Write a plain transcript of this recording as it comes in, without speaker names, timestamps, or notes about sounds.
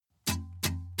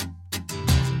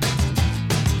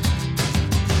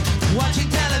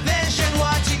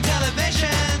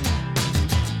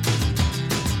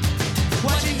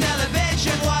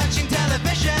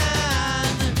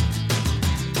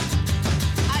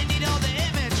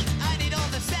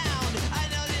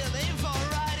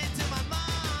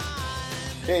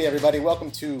Hey everybody,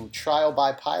 welcome to Trial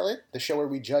by Pilot, the show where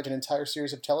we judge an entire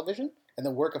series of television and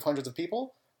the work of hundreds of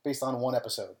people based on one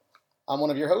episode. I'm one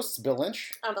of your hosts, Bill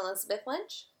Lynch. I'm Elizabeth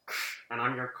Lynch. And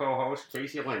I'm your co-host,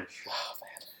 Casey Lynch. Oh,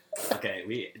 man. Okay,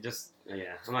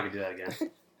 I'm not going to do that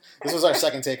again. This was our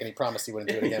second take and he promised he wouldn't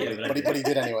do it again, Yeah, but he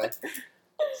did anyway.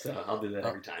 So I'll do that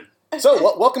every time.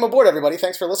 So, welcome aboard everybody.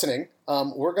 Thanks for listening.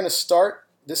 We're going to start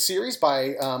this series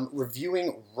by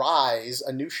reviewing Rise,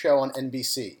 a new show on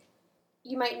NBC.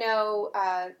 You might know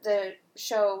the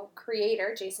show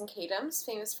creator, Jason Katims,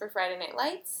 famous for Friday Night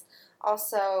Lights.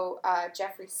 Also,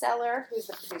 Jeffrey Seller, who's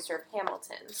the producer of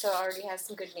Hamilton. So it already has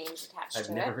some good names attached I've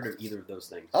to never it. heard of either of those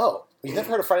things. Oh, you've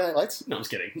never heard of Friday Night Lights? No, I'm just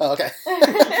kidding. Oh, okay.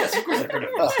 Yes, of course I've heard of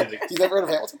Oh, those things. you've never heard of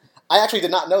Hamilton? I actually did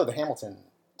not know the Hamilton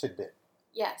tidbit.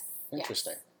 Yes.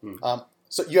 Interesting. Yes.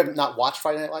 So you have not watched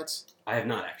Friday Night Lights? I have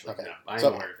not actually. Okay. No, I am So-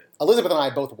 aware of it. Elizabeth and I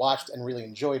both watched and really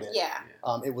enjoyed it. Yeah.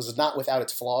 It was not without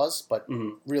its flaws, but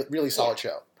really solid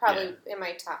show. Probably in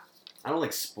my top I don't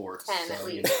like sports. 10 so, at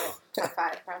you least. know. Top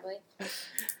 5, probably.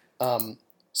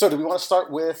 So do we want to start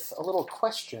with a little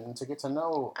question to get to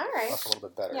know All right. us a little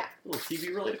bit better? Yeah. A little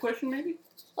TV-related question, maybe?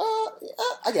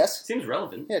 I guess. Seems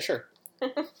relevant. Yeah, sure.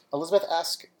 Elizabeth,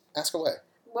 ask away.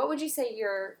 What would you say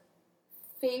your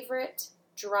favorite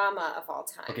drama of all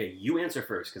time? Okay, you answer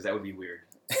first, because that would be weird.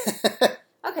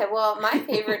 Okay, well, my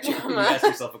favorite You drama ask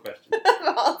yourself a question.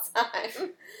 of all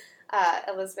time,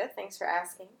 Elizabeth, thanks for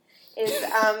asking, is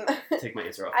Take my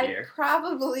answer off the air.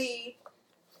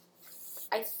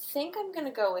 I think I'm going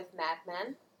to go with Mad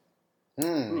Men.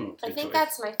 I Good think choice.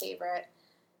 that's my favorite.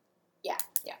 Yeah.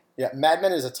 Yeah, Mad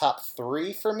Men is a top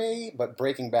 3 for me, but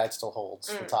Breaking Bad still holds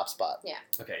the top spot.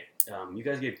 Okay, you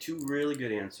guys gave two really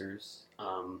good answers,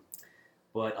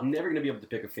 but I'm never going to be able to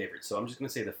pick a favorite, so I'm just going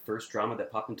to say the first drama that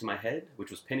popped into my head,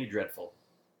 which was Penny Dreadful.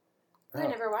 I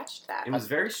never watched that. It was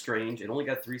very strange. It only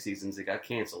got 3 seasons. It got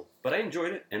canceled, but I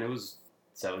enjoyed it, and it was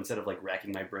so instead of like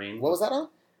racking my brain. What was that on?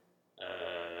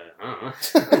 I don't know.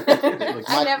 Like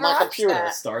I never my watched computer.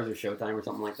 that. Stars or Showtime or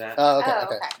something like that. Oh, okay. Oh,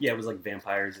 okay. okay. Yeah, it was like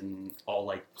vampires and all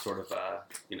like sort of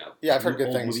Yeah, I've heard good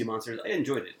old things. movie monsters. I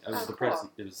enjoyed it. I was Oh, depressed.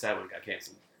 cool. It was sad when it got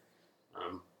canceled.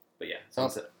 But yeah, Oh.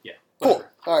 yeah. Cool. Whatever.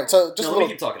 All right, so just No, a let me little.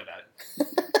 keep talking about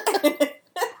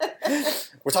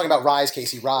it. We're talking about Rise,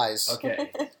 Casey, Rise.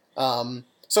 Okay.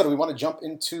 So do we want to jump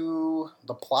into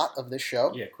the plot of this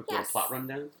show? Yeah, quick little Yes. plot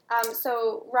rundown.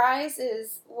 So Rise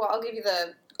is, well, I'll give you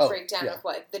the breakdown yeah. of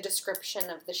what the description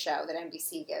of the show that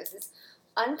NBC gives is.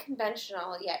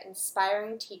 Unconventional yet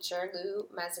inspiring teacher Lou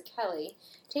Mazzucchelli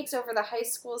takes over the high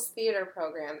school's theater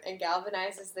program and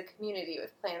galvanizes the community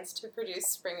with plans to produce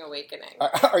Spring Awakening.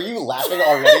 Are you laughing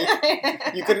already?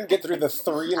 You couldn't get through the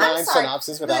 3-line sorry.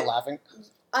 synopsis without laughing?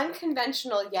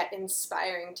 Unconventional yet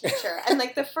inspiring teacher. And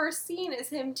like the first scene is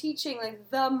him teaching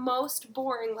like the most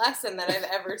boring lesson that I've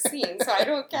ever seen. So I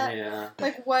don't get Yeah.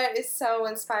 like what is so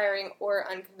inspiring or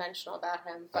unconventional about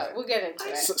him, but we'll get into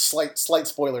it. Slight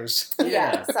spoilers.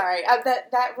 Yeah, sorry.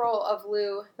 That role of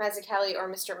Lou Mazzucchelli, or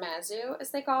Mr. Mazzu, as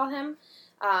they call him,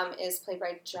 is played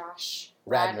by Josh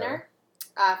Radnor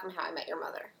from How I Met Your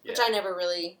Mother, which Yeah. I never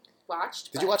really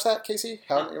watched. Did you watch that, Casey?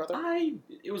 How I Met Your Mother?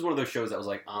 It was one of those shows that was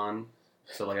like on,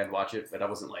 so like I'd watch it, but I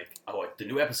wasn't like, oh, the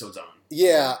new episode's on.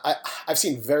 Yeah, I've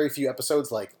seen very few episodes,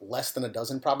 like less than a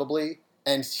dozen probably,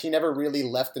 and he never really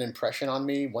left an impression on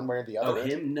me one way or the Oh, other.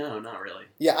 him? No, not really.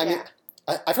 Yeah, I mean,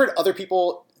 I've heard other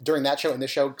people during that show and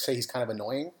this show say he's kind of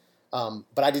annoying,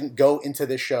 but I didn't go into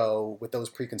this show with those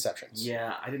preconceptions.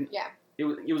 Yeah, I didn't. Yeah. It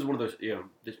was one of those,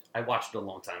 I watched it a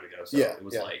long time ago, so Yeah, it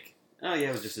was yeah. like, oh yeah,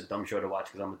 it was just a dumb show to watch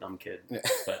because I'm a dumb kid, Yeah.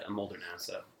 but I'm older now,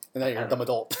 so. And now you're a dumb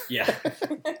adult. Yeah.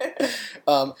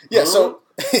 Yeah, so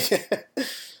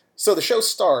so the show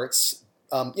starts.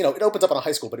 It opens up on a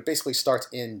high school, but it basically starts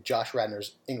in Josh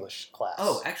Radnor's English class.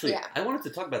 Oh, actually, Yeah. I wanted to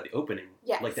talk about the opening.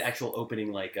 Yes. Like the actual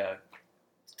opening,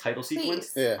 title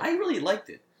sequence. Yeah. I really liked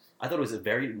it. I thought it was a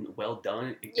very well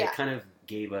done. It Yeah. kind of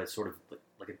gave a sort of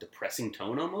like a depressing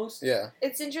tone almost. Yeah.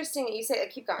 It's interesting that you say that.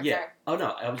 Keep going. Yeah. Sorry. Oh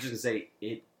no, I was just gonna say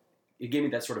it gave me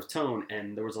that sort of tone,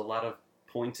 and there was a lot of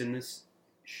points in this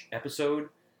episode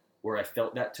where I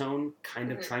felt that tone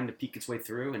kind of Mhm. trying to peek its way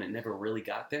through, and it never really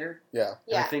got there. Yeah.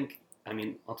 And I Yeah. think,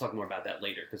 I'll talk more about that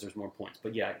later because there's more points.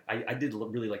 But yeah, I did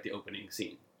really like the opening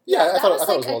scene. Yeah, I that thought was it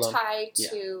like was well a done. tie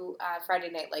to Friday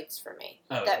Night Lights for me.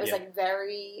 Oh, That was yeah. like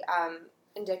very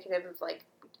indicative of like,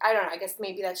 I don't know. I guess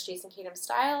maybe that's Jason Katims'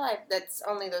 style. That's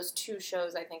only those 2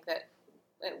 shows I think that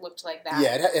it looked like that.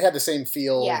 Yeah, it had the same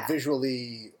feel. Yeah.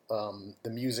 Visually, the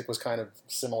music was kind of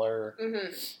similar.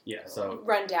 Mm-hmm. Yeah, so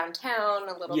Run downtown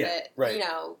a little Yeah, bit. right. You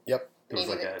know. Yep. It was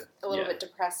maybe like a little bit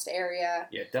depressed area.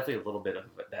 Yeah, definitely a little bit of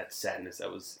that sadness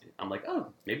that was... I'm like, oh,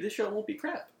 maybe this show won't be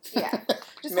crap. Yeah.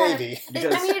 Just Maybe.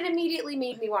 it immediately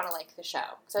made me want to like the show.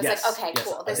 So I was like, okay,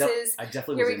 cool. I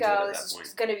definitely here was we into go. it at This that point.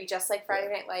 is going to be just like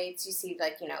Friday Night Lights. You see,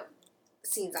 like,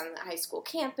 scenes on the high school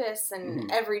campus and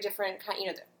Mhm. every different kind,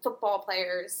 the football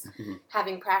players Mhm.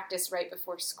 having practice right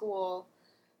before school,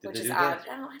 Did which they is do odd.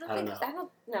 that? I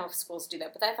don't know if schools do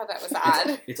that, but I thought that was It's,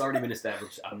 odd. it's already been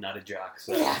established I'm not a jock,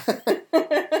 so... Yeah.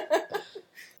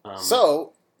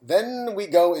 So then we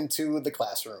go into the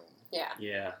classroom. Yeah.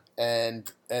 Yeah.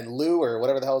 And Lou, or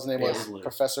whatever the hell his name Yeah, was, it was Lou.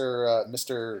 Professor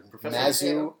Mr. Professor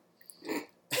Mazu,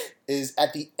 is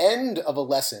at the end of a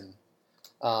lesson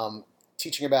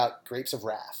teaching about Grapes of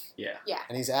Wrath. Yeah. Yeah.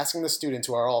 And he's asking the students,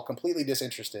 who are all completely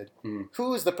disinterested,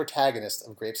 who is the protagonist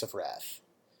of Grapes of Wrath?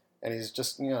 And he's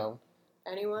just, Anyone?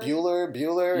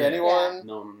 Bueller, Yeah. anyone?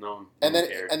 No And one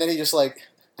cared. then he just like,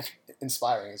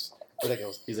 inspiring. It's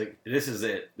ridiculous. He's like, this is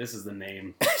it. This is the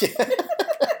name.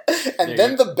 And There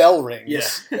then you- the bell rings.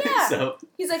 Yeah. Yeah. So,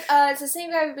 He's like, it's the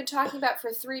same guy we've been talking about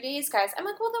for 3 days, guys. I'm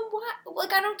like, well, then what?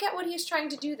 Like, I don't get what he's trying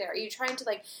to do there. Are you trying to,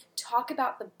 like, talk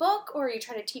about the book, or are you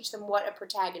trying to teach them what a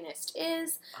protagonist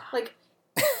is? Like,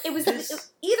 it was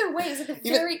either way. It was at the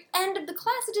very end of the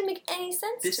class. It didn't make any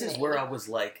sense this to me. is where I was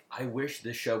like, I wish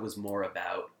this show was more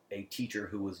about a teacher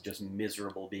who was just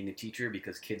miserable being a teacher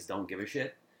because kids don't give a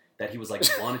shit. That he was like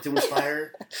wanted to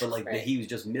inspire, but like that he was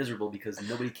just miserable because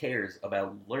nobody cares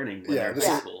about learning when they're in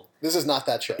high school. This is not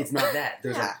that show. It's not that.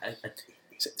 There's Yeah.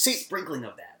 a sprinkling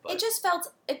of that. But It just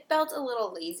felt a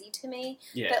little lazy to me.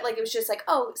 yeah, That, like, it was just like,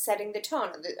 setting the tone.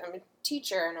 I'm a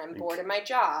teacher and I'm bored of my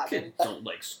job. kids And, don't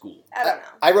like school. I don't know.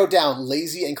 I wrote down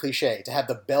lazy and cliche to have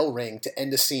the bell ring to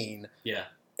end a scene. Yeah,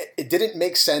 It didn't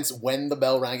make sense when the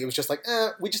bell rang. It was just like,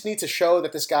 we just need to show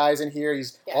that this guy's in here.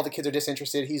 All the kids are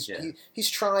disinterested. He's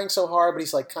trying so hard, but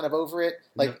he's like kind of over it.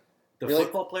 Like, the really?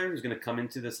 football player who's going to come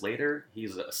into this later,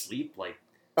 he's asleep. Like,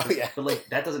 oh yeah, but like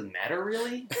that doesn't matter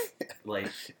really. Like,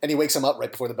 and he wakes him up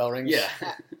right before the bell rings. yeah,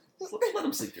 Just let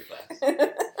him sleep through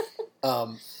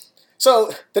class.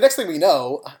 So the next thing we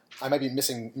know, I might be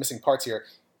missing parts here.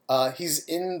 He's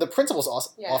in the principal's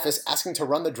office asking to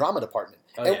run the drama department,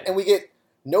 and we get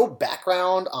no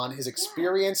background on his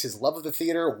experience, his love of the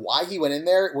theater, why he went in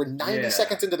there. We're 90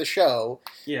 seconds into the show,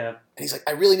 Yeah, and he's like,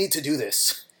 "I really need to do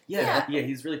this." yeah.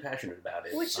 He's really passionate about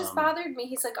it, Which just bothered me.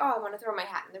 He's like, I want to throw my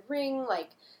hat in the ring.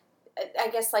 Like, I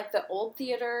guess, like, the old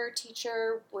theater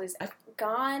teacher was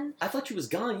gone. I thought she was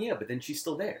gone, yeah, but then she's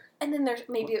still there. And then there's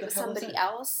maybe What it was the hell is somebody that?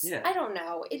 else. Yeah. I don't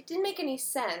know. It didn't make any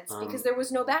sense because there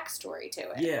was no backstory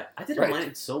to it. Yeah, I didn't Right. mind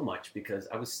it so much because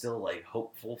I was still like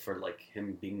hopeful for like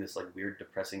him being this like weird,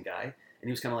 depressing guy, and he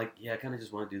was kind of like, yeah, I kind of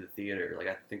just want to do the theater. Like,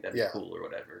 I think that'd be cool or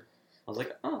whatever. I was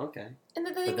like, oh, okay. And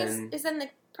the thing is then the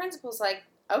principal's like,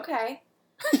 okay,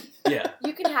 Yeah,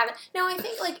 you can have it. Now, I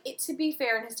think, like, to be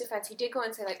fair in his defense, he did go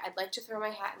and say, like, I'd like to throw my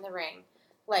hat in the ring.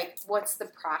 Like, what's the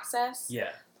process? yeah.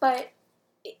 But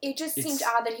it just seemed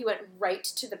odd that he went right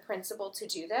to the principal to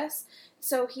do this.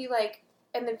 So he, like,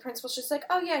 and the principal's just like,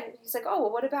 oh, yeah. And he's like, oh,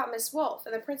 well, what about Miss Wolf?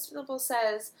 And the principal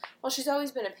says, well, she's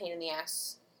always been a pain in the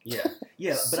ass. Yeah,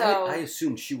 yeah. But So- I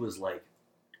assumed she was like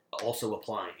also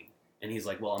applying, and he's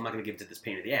like, well, I'm not going to give it to this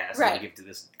pain in the ass. Right. I'm going to give it to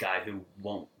this guy who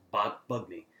won't bug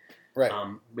me. Right.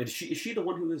 But is she the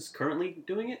one who is currently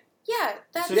doing it? Yeah,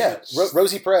 that's... So- Yeah,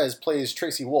 Rosie Perez plays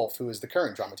Tracy Wolf, who is the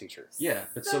current drama teacher. Yeah,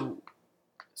 but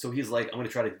so he's like, I'm going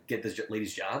to try to get this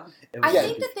lady's job. I Yeah.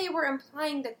 think that they were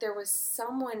implying that there was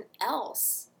someone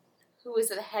else who was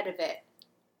the head of it.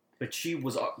 But she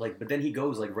was like, but then he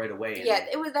goes like right away. And Yeah,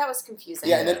 that was confusing.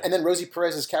 Yeah, and then Rosie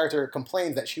Perez's character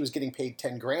complained that she was getting paid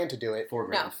 $10,000 to do it. $4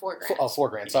 No, grand. $4,000. Oh,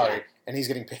 $4,000, sorry. Yeah. And he's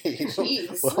getting paid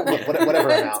Jeez. whatever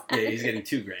amount. Yeah, he's getting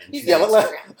 $2 grand. He's Yeah,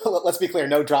 getting let's be clear.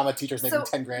 No drama teacher's making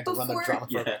So, $10,000 to run the before- drama.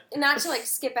 Yeah, Not to, like,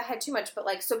 skip ahead too much, but,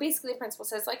 like, so basically the principal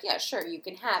says, like, yeah, sure, you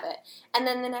can have it. And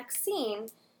then the next scene,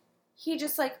 he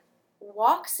just, like,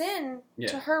 walks in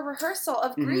to her rehearsal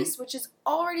of Mhm. Grease, which is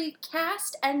already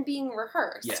cast and being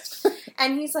rehearsed. yes,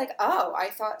 And he's like, oh, I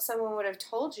thought someone would have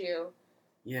told you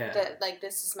yeah, that, like,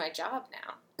 this is my job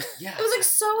now. yeah. It was, like,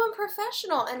 so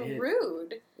unprofessional and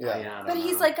rude. Yeah. I don't But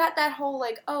he's, know. like, got that whole,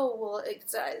 like, oh, well,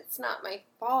 it's not my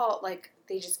fault. Like,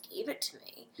 they just gave it to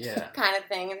me yeah. kind of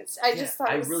thing. And I just thought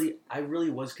I it was... really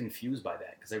was confused by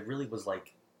that because I really was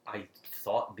like, I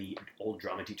thought the old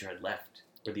drama teacher had left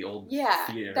or the old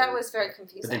theater. that was very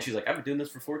confusing. But then she's like, I've been doing this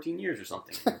for 14 years or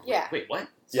something. I'm like, Yeah. Wait, what?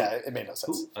 Yeah, it made no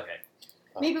sense. Who? Okay.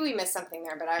 Maybe we missed something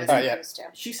there, but I was Yeah. confused too.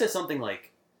 She says something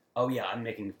like, oh yeah, I'm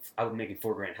making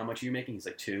 $4,000. How much are you making? He's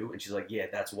like $2,000, and she's like, yeah,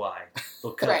 that's why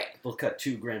they'll cut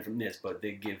 $2,000 from this, but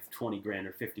they give $20,000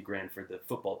 or $50,000 for the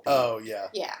football team. Oh yeah,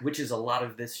 yeah. Which is a lot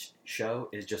of this show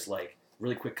is just like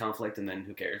really quick conflict, and then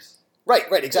who cares? Right,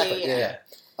 exactly. Yeah.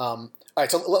 All right,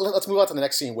 so let's move on to the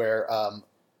next scene where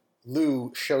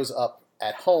Lou shows up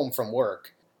at home from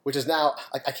work, which is now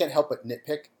I can't help but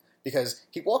nitpick. Because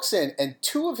he walks in and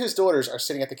 2 of his daughters are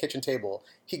sitting at the kitchen table.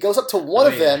 He goes up to one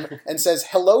of them and says,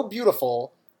 "Hello,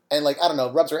 beautiful," and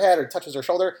rubs her head or touches her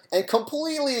shoulder and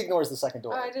completely ignores the second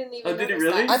daughter. Oh, I didn't even. Did it notice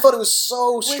really? that. I thought it was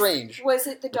so strange. Was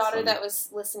it the daughter that was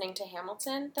listening to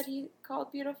Hamilton that he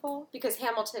called beautiful? Because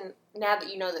Hamilton, now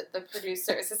that you know that the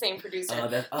producer is the same producer,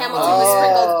 Hamilton was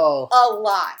sprinkled a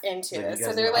lot into this.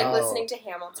 So they're listening to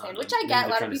Hamilton, which I get. A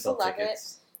lot of people love it.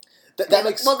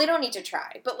 Well, they don't need to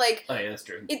try, but oh yeah, that's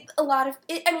true. It's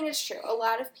true. A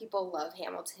lot of people love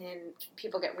Hamilton.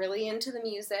 People get really into the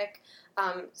music.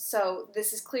 So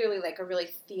this is clearly like a really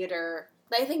theater.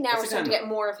 I think now we're starting to get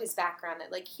more of his background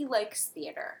that he likes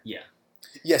theater. Yeah.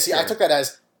 Yeah. See, I took that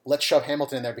as let's shove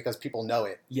Hamilton in there because people know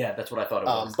it. Yeah, that's what I thought it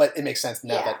was. But it makes sense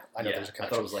now that I know there's a connection. I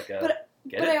thought it was like a.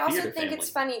 But I also think it's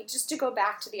funny just to go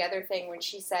back to the other thing when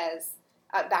she says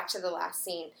back to the last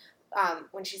scene.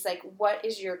 When she's like, "What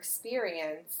is your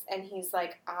experience?" and he's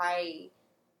like, "I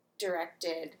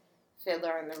directed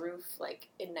Fiddler on the Roof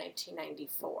in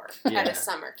 1994 at a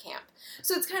summer camp."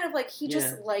 So it's kind of like he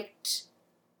just liked.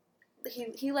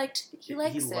 He likes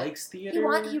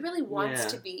theater. He really wants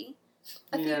to be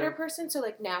a theater person. So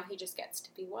now he just gets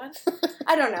to be one.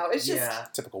 I don't know. It's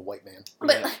just typical white man.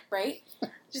 But right,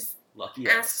 just lucky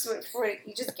asks for it.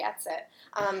 He just gets it.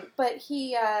 But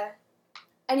he.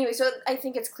 Anyway, so I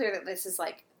think it's clear that this is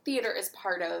theater is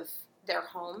part of their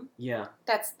home. Yeah.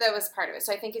 That was part of it.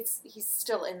 So I think he's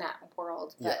still in that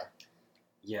world. But.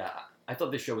 Yeah. I thought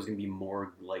this show was going to be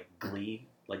more like Glee,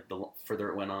 the further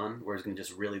it went on, where it's going to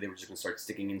they were just going to start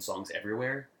sticking in songs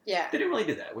everywhere. Yeah. They didn't really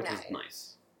do that, which was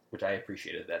nice. Which I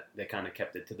appreciated, that they kind of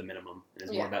kept it to the minimum. And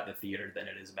it's more about the theater than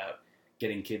it is about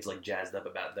getting kids jazzed up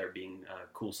about there being a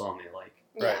cool song they like.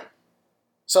 Yeah. Right.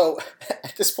 So,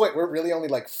 at this point, we're really only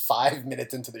 5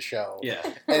 minutes into the show. Yeah.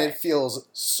 And it feels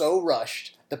so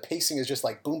rushed. The pacing is just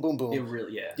boom, boom, boom. It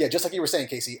really, Yeah, just like you were saying,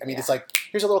 Casey. I mean, it's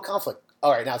here's a little conflict.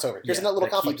 All right, now it's over. Here's another little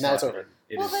conflict. Now it's over.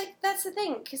 That's the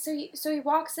thing. So he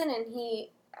walks in and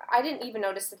I didn't even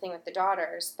notice the thing with the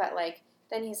daughters, but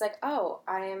then he's like, "Oh,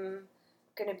 I'm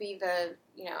going to be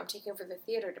I'm taking over the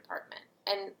theater department."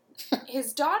 And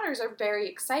his daughters are very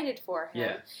excited for him.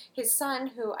 Yeah. His son,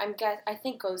 who I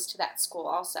think goes to that school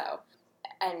also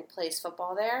and plays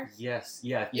football there. Yes.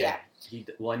 Yeah.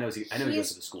 I know he goes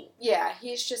to the school. Yeah.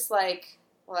 He's just well,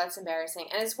 that's embarrassing.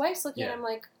 And his wife's looking at him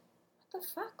what the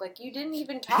fuck? You didn't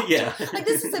even talk to him.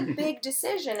 This is a big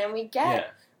decision, and we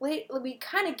get... We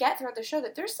kind of get throughout the show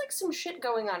that there's some shit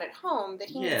going on at home that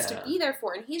he needs to be there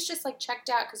for, and he's just checked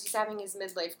out because he's having his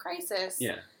midlife crisis.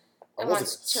 Yeah. And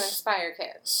wants to inspire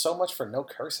kids. So much for no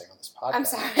cursing on this podcast. I'm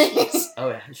sorry. Oh,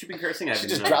 yeah. She been cursing. She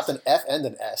just dropped an F and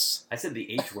an S. I said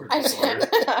the H word before.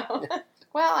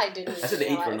 Well, I didn't. I said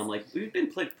the H word, and I'm like, we've been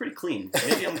pretty clean.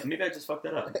 Maybe I just fucked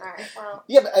that up. All right. Well.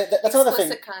 Yeah, but that's another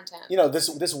thing.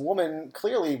 Content. This woman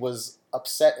clearly was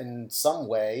upset in some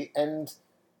way, and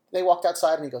they walked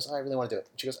outside, and he goes, "Oh, I really want to do it."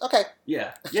 And she goes, "Okay."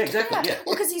 Yeah, exactly. Yeah.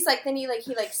 Well, because he's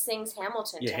he sings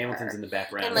Hamilton. Yeah, to Hamilton's her in the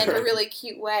background in a really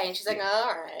cute way, and she's like,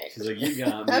 "All right." She's like, "You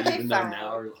got me." Okay, even though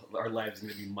now our lives are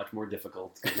going to be much more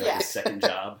difficult because we have a second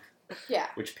job. Yeah.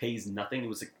 Which pays nothing. It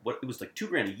was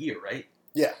 $2,000 a year, right?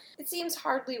 Yeah. It seems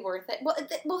hardly worth it.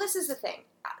 Well, this is the thing.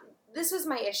 This was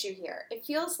my issue here. It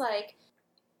feels like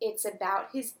it's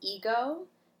about his ego,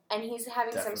 and he's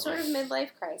having some sort of midlife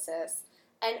crisis.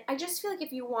 And I just feel like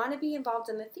if you want to be involved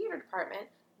in the theater department,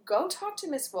 go talk to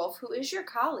Miss Wolf, who is your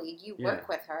colleague. You work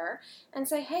with her, and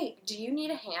say, "Hey, do you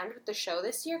need a hand with the show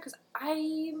this year? Because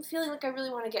I'm feeling like I really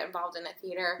want to get involved in the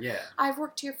theater. Yeah. I've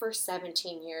worked here for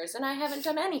 17 years, and I haven't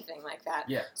done anything like that.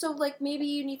 Yeah. So, maybe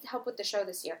you need help with the show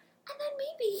this year. And then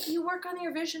maybe you work on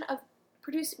your vision of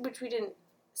producing," which we didn't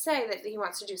say that he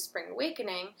wants to do Spring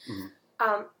Awakening.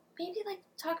 Mm-hmm. Maybe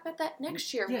talk about that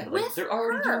next year. Yeah, with they're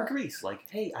already her. doing Grease.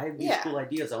 Hey, I have these cool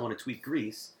ideas. I want to tweak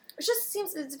Grease. It just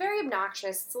seems it's very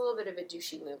obnoxious. It's a little bit of a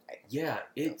douchey move. Yeah,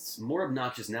 it's more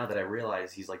obnoxious now that I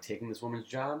realize he's taking this woman's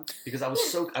job, because I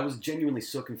was genuinely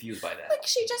so confused by that.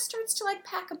 She just starts to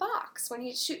pack a box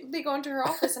when they go into her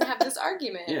office and have this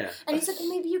argument. Yeah. And he's like, "Well,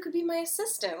 maybe you could be my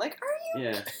assistant." Are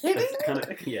you kidding me? Kind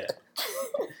of, yeah.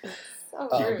 So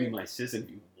You rude. could be my assistant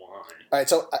if you want. All right,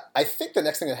 so I think the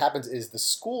next thing that happens is the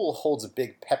school holds a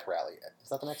big pep rally. Is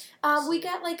that the next? We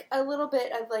get like a little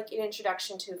bit of like an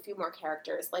introduction to a few more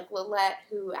characters, like Lillette,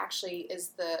 who actually is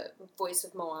the voice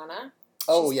of Moana.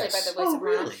 Oh, She's yes. played by the voice of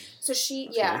Moana. Really? So she,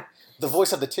 That's The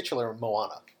voice of the titular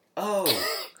Moana.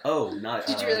 Not.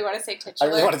 Did you really want to say titular? I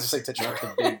really wanted to say titular.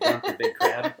 Not the big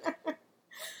crab.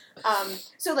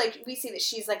 So like we see that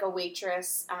she's like a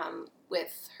waitress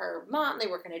with her mom. They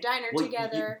work in a diner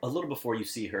together. A little before you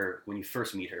see her, when you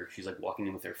first meet her, she's like walking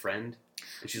in with her friend,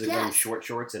 and she's like wearing short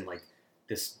shorts, and like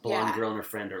this blonde girl and her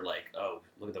friend are like, "Oh,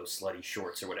 look at those slutty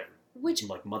shorts" or whatever. Which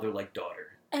like mother like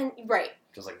daughter. And right.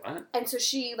 Just like what? And so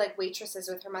she like waitresses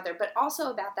with her mother, but also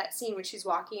about that scene when she's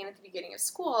walking in at the beginning of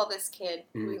school, this kid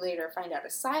who we later find out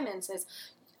is Simon says,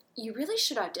 "You really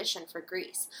should audition for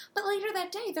Grease." But later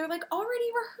that day, they're like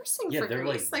already rehearsing for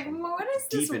Grease. Like, what is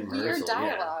this weird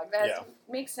dialogue that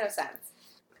makes no sense?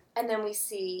 And then we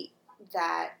see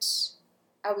that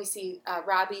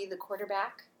Robbie, the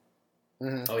quarterback.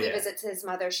 Mm-hmm. He visits his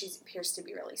mother. She appears to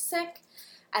be really sick.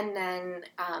 And then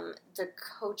the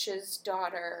coach's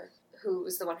daughter, who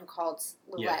was the one who called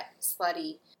Lillette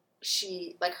slutty,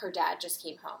 she, like, her dad just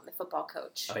came home, the football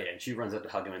coach. Oh, yeah, and she runs up to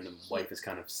hug him, and the wife is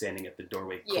kind of standing at the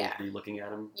doorway coldly looking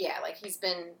at him. Yeah, like,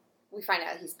 we find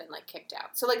out he's been, like, kicked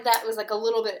out. So, like, that was, like, a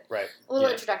little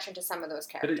introduction to some of those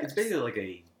characters. But it's basically like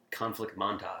a conflict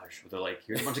montage, where they're like,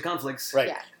 here's a bunch of conflicts. Right.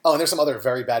 Yeah. Oh, and there's some other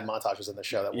very bad montages in the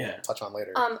show that we'll touch on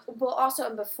later. Well, also,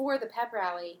 and before the pep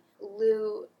rally,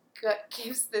 Lou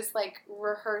gives this, like,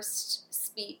 rehearsed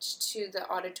speech to the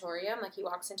auditorium. Like, he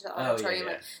walks into the auditorium,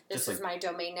 like, this is my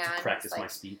domain now. To practice like, my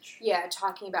speech. Yeah,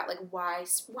 talking about, like, why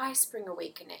Spring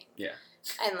Awakening. Yeah.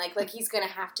 And, like he's going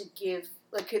to have to give,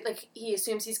 like, he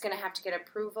assumes he's going to have to get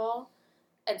approval,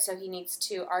 and so he needs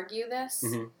to argue this.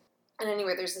 Mm-hmm. And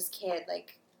anyway, there's this kid,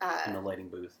 like... in the lighting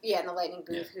booth. Yeah, in the lighting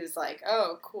booth, who's like,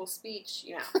 oh, cool speech,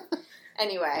 you know.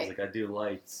 Anyway. He's like, I do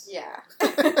lights. Yeah.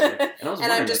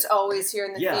 and I'm just always here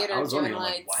in the theater I was doing wondering,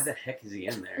 lights. like, why the heck is he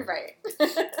in there? Right.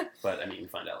 But, I mean, we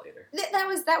find out later.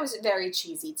 That was very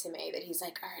cheesy to me, that he's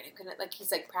like, all right, I'm gonna, like,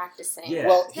 he's, like, practicing. Yeah.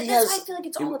 Well, that's why I feel like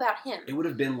it's all about him. It would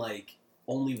have been, like,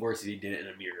 only worse if he did it in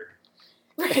a mirror.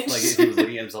 Right. Like, if he was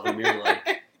looking at himself in a mirror,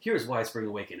 like, here's why Spring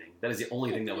Awakening. That is the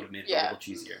only thing that would have made it a little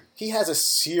cheesier. He has a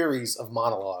series of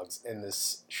monologues in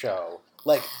this show.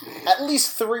 Like, at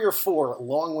least 3 or 4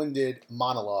 long-winded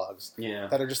monologues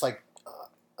that are just like,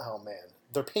 oh man,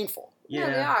 they're painful. Yeah,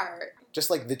 they are. Just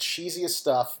like the cheesiest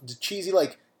stuff, the cheesy,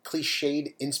 like,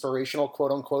 cliched, inspirational,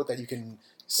 quote-unquote, that you can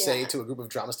say to a group of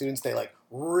drama students, they, like,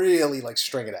 really, like,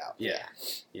 string it out. Yeah.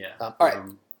 All right,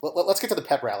 let's get to the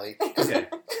pep rally. Okay.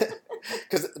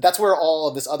 Because that's where all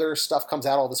of this other stuff comes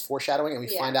out, all this foreshadowing, and we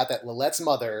find out that Lillette's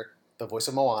mother, the voice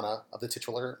of Moana, of the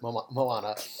titular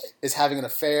Moana, is having an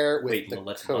affair with the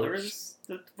Lillette's coach. mother is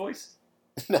the voice?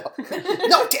 No.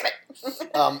 No, damn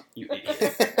it! You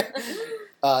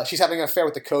idiot. She's having an affair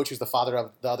with the coach, who's the father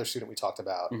of the other student we talked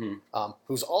about,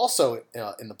 who's also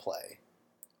in the play.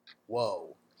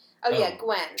 Whoa. Oh, yeah,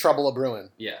 Gwen. Trouble a-brewin'.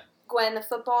 Yeah. Gwen, the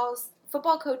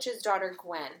football coach's daughter,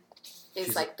 Gwen,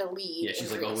 is like the lead. Yeah,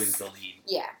 she's like always the lead.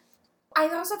 Yeah. I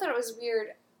also thought it was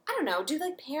weird. I don't know. Do,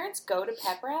 like, parents go to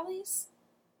pep rallies?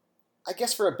 I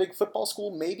guess for a big football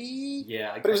school, maybe.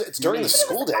 Yeah. But it's during the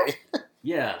school day.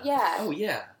 Yeah. Yeah. Oh,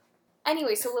 yeah.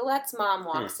 Anyway, so Lillette's mom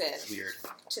walks in weird.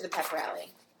 to the pep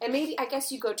rally. And maybe, I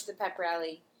guess you go to the pep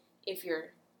rally if you're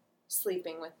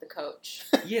sleeping with the coach.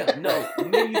 Yeah, no.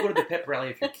 Maybe you go to the pep rally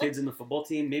if your kid's in the football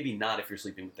team. Maybe not if you're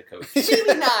sleeping with the coach.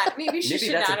 Maybe not. Maybe she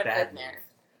should that's not a have bad been there.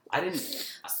 I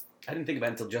didn't think about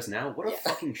it until just now. What a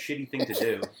fucking shitty thing to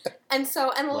do. And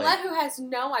Lillette, who has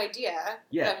no idea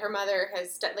that her mother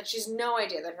has done, like, she's no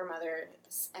idea that her mother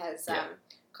has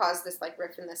caused this, like,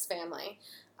 rift in this family.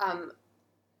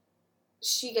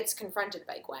 She gets confronted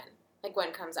by Gwen. Like,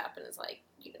 Gwen comes up and is like,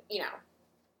 you know.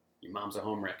 Your mom's a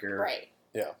homewrecker. Right.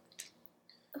 Yeah.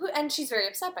 And she's very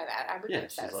upset by that. I would be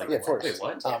upset. She's like, of course. Wait,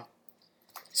 what?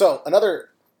 So another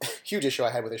huge issue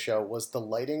I had with the show was the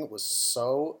lighting was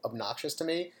so obnoxious to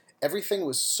me. Everything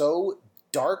was so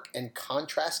dark and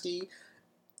contrasty.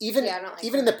 Even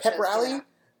in the pep rally,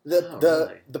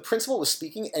 the principal was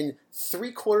speaking, and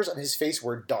 3/4 of his face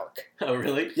were dark. Oh,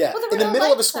 really? Yeah, in the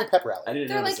middle of a school pep rally. I didn't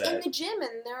They're notice like that. in the gym,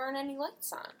 and there aren't any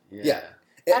lights on. Yeah.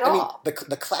 At I mean, all. the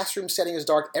classroom setting is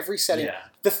dark. Every setting,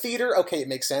 the theater, okay, it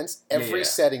makes sense. Every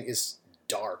setting is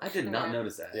dark. I did not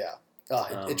notice that.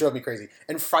 Yeah. It drove me crazy.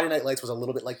 And Friday Night Lights was a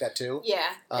little bit like that too.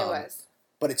 Yeah, it was.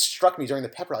 But it struck me during the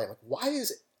pep rally. I'm like, why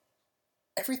is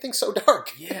everything so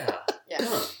dark? Yeah.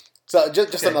 Yeah. So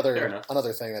just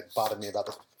another thing that bothered me about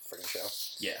the freaking show.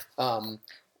 Yeah.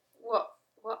 Well,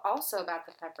 also about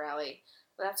the pep rally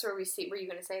That's where we see. Were you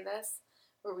going to say this?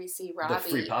 Where we see Robbie. The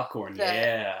free popcorn,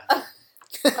 yeah.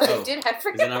 They did have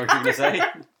free popcorn. Is that not what you were going to say?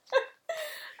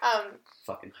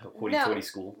 Fucking hoity-toity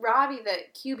school. Robbie, the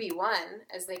QB1,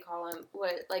 as they call him,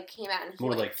 came out and he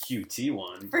more like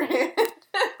QT1.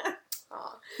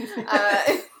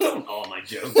 Don't all my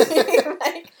jokes.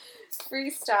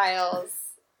 Freestyles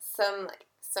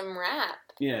some rap.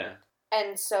 Yeah.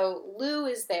 And so Lou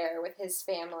is there with his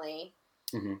family,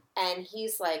 and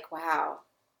he's like, "Wow."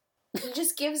 He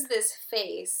just gives this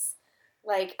face.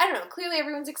 Like, I don't know, clearly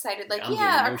everyone's excited. Like,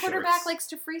 our quarterback likes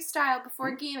to freestyle before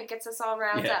a game. It gets us all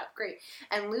riled up. Great.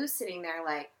 And Lou's sitting there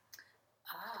like,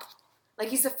 oh. Like,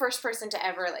 he's the first person to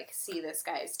ever, like, see this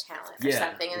guy's talent or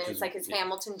something. And then it's like his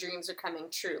Hamilton dreams are coming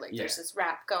true. Like, there's this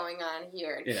rap going on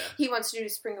here. And he wants to do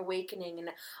Spring Awakening and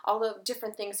all the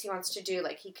different things he wants to do.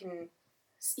 Like, he can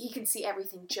see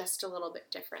everything just a little bit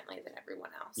differently than everyone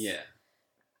else. Yeah.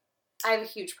 I have a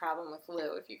huge problem with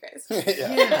Lou, if you guys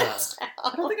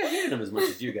I don't think I hated him as much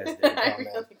as you guys did. I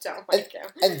really don't like him.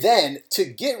 And then, to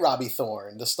get Robbie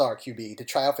Thorne, the star QB, to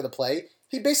try out for the play,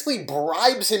 he basically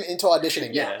bribes him into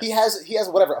auditioning. Yeah. He has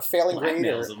whatever, a failing grade.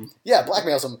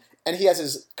 Blackmails him. And he has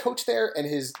his coach there and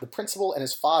the principal and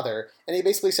his father. And he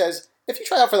basically says, if you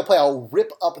try out for the play, I'll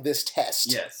rip up this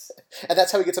test. Yes. And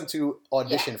that's how he gets him to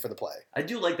audition for the play. I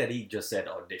do like that he just said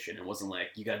audition. It wasn't like,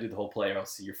 you got to do the whole play or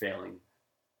else you're failing.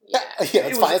 Yeah,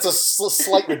 it's fine. It's a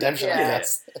slight redemption, I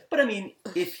guess. But I mean,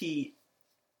 if he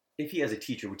as a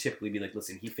teacher would typically be like,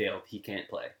 listen, he failed, he can't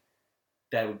play.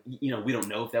 That would, we don't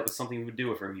know if that was something he would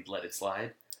do, if he'd let it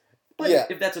slide. But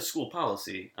if that's a school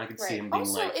policy, I could see him being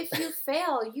also, if you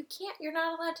fail, you're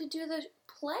not allowed to do the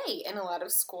play in a lot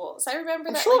of schools. I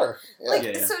remember that. Sure.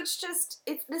 So it's just,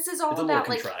 this is all about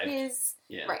like his,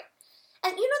 right.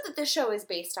 And you know that this show is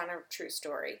based on a true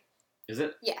story. Is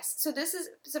it? Yes. So this is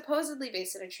supposedly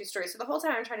based on a true story. So the whole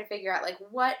time I'm trying to figure out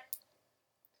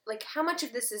how much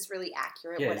of this is really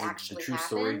accurate, what actually happened. The true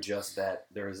story just that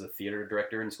there was a theater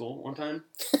director in school one time?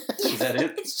 Is that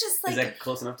it? It's just like... Is that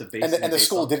close enough to base And the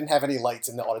school didn't have any lights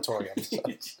in the auditorium. So.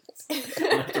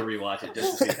 I'll have to rewatch it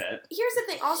just to see that. Here's the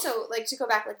thing. Also, to go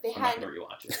back, they I'm had not gonna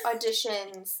rewatch it.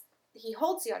 auditions. He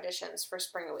holds the auditions for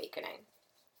Spring Awakening.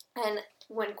 And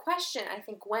when I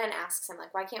think Gwen asks him,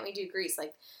 why can't we do Grease?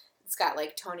 It's got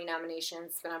Tony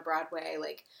nominations, it's been on Broadway,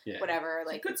 whatever.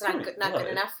 It's not good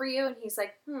enough for you. And he's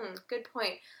like, good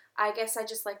point. I guess I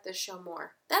just like this show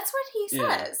more. That's what he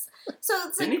says. So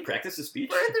it's Didn't he practice his speech?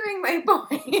 Furthering my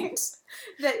point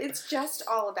that it's just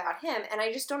all about him. And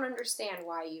I just don't understand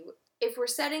why if we're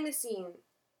setting the scene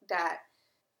that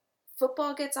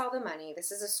football gets all the money,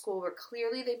 this is a school where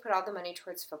clearly they put all the money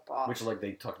towards football. Which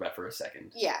they talked about for a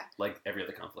second. Yeah. Like every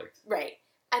other conflict. Right.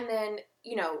 And then,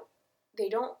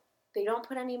 they don't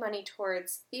put any money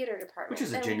towards theater department. Which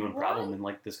is a genuine problem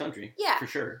in this country. Yeah. For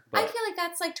sure. But I feel like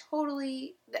that's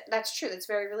totally, that's true. That's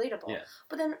very relatable. Yeah.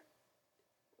 But then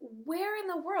where in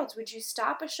the world would you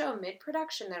stop a show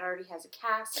mid-production that already has a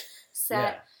cast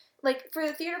set? Yeah. For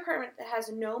the theater department that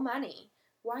has no money,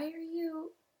 why are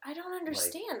you... I don't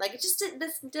understand.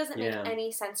 This doesn't make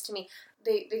any sense to me.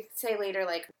 They say later,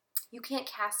 you can't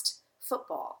cast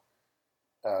football.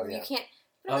 Oh, yeah. You can't...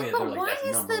 But why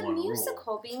is the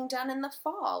musical being done in the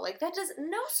fall?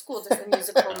 No school does the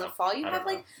musical in the fall. You have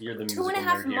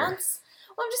 2.5 months.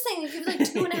 Well, I'm just saying, you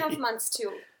have 2.5 months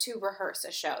to rehearse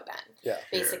a show then. Yeah.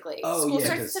 Basically. Sure. School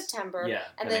starts in September. Yeah,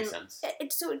 and that then makes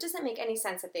sense. So it doesn't make any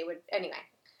sense that they would... Anyway.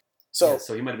 So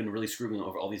he might have been really screwing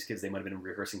over all these kids. They might have been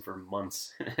rehearsing for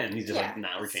months. And he's just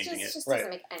we're changing it. It just doesn't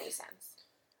make any sense.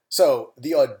 So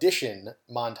the audition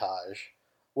montage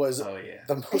was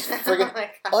the most friggin'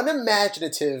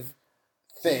 unimaginative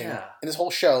thing in this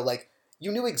whole show.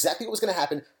 You knew exactly what was going to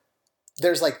happen.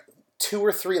 There's 2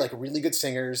 or 3 really good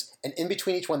singers, and in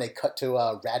between each one they cut to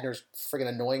Radner's friggin'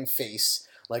 annoying face.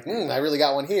 I really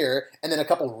got one here. And then a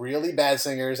couple really bad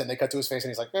singers, and they cut to his face, and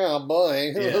he's like, oh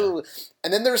boy. Yeah.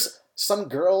 And then there's some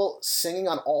girl singing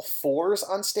on all fours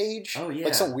on stage. Oh,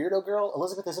 yeah. Some weirdo girl.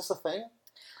 Elizabeth, is this a thing?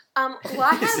 Well,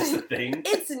 I haven't. Is this a thing?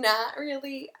 It's not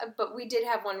really, but we did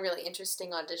have one really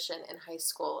interesting audition in high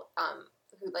school.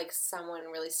 Who someone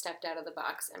really stepped out of the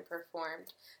box and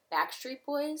performed Backstreet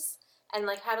Boys and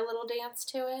had a little dance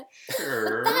to it.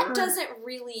 Sure. But that doesn't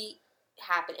really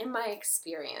happen in my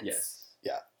experience. Yes.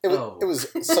 Yeah, it was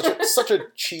such a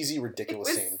cheesy,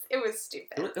 ridiculous scene. It was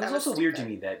stupid. It was also weird to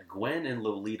me that Gwen and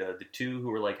Lolita, the two who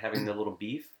were having the little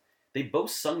beef, they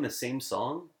both sung the same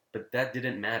song, but that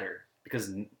didn't matter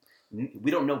because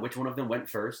we don't know which one of them went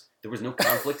first. There was no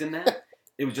conflict in that.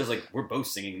 It was just we're both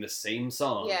singing the same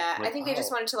song. Yeah, I think they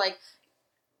just wanted to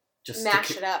just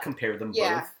mash it up, compare them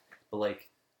both. But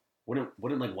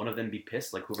wouldn't like one of them be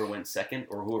pissed? Like whoever went second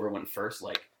or whoever went first,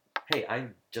 like, hey, I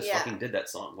just fucking did that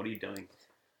song. What are you doing?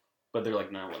 But they're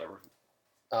like, no, whatever.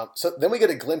 So then we get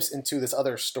a glimpse into this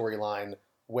other storyline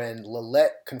when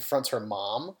Lilette confronts her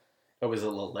mom. Oh, was it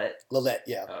Lilette? Lilette,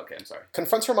 yeah. Oh, okay, I'm sorry.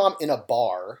 Confronts her mom in a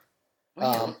bar.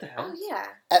 Oh, yeah, what the hell? Oh, yeah.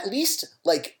 At least,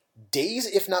 like, days,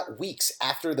 if not weeks,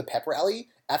 after the pep rally,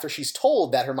 after she's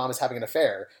told that her mom is having an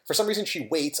affair. For some reason, she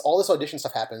waits, all this audition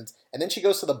stuff happens, and then she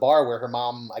goes to the bar where her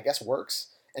mom, I guess, works,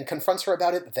 and confronts her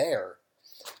about it there.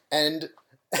 And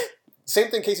same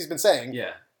thing Casey's been saying.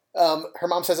 Yeah. Her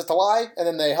mom says it's a lie, and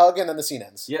then they hug, and then the scene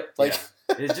ends. Yep. Like,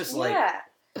 yeah. It's just like... Yeah.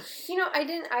 You know,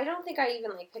 I don't think I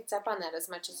even, like, picked up on that as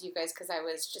much as you guys, because I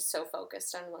was just so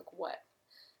focused on, like, what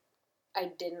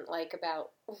I didn't like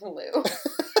about Lou.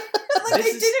 I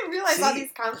didn't realize all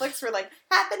these conflicts were, like,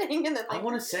 happening, and then, like, I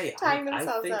want to say,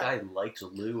 I think I liked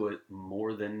Lou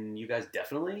more than you guys,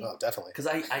 definitely. Oh, definitely. Because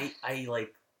I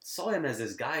like, saw him as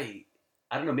this guy...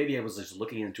 I don't know, maybe I was just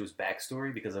looking into his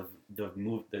backstory because of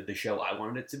the show I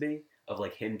wanted it to be, of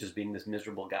like him just being this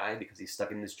miserable guy because he's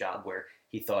stuck in this job where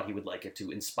he thought he would like it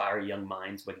to inspire young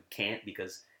minds, but he can't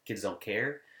because kids don't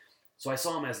care. So I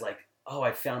saw him as like, oh,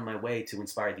 I found my way to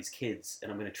inspire these kids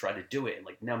and I'm going to try to do it. And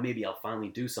like, now maybe I'll finally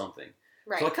do something.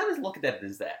 Right. So I kind of look at that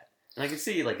as that. And I can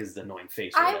see like his annoying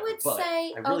face or whatever, but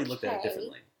I really looked at it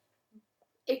differently.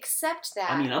 Except that...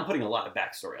 I mean, I'm putting a lot of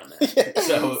backstory on that.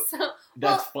 so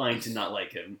that's fine to not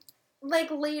like him.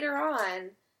 Like, later on,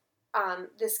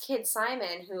 this kid,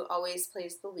 Simon, who always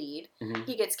plays the lead,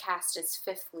 he gets cast as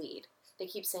fifth lead. They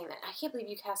keep saying that. I can't believe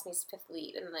you cast me as fifth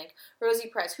lead. And, like,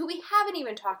 Rosie Perez, who we haven't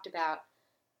even talked about,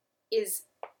 is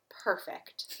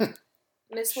perfect.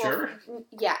 Miss Wolf, sure.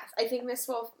 Yeah, I think Miss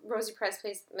Wolf, Rosie Perez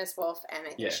plays Miss Wolf, and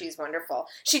I think she's wonderful.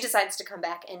 She decides to come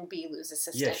back and be Lou's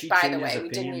assistant. By the way, we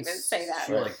didn't even say that.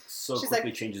 She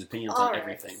quickly changes opinions on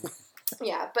everything.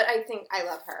 Yeah, but I think I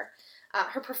love her.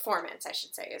 Her performance, I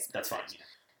should say, is perfect. That's fine. Yeah.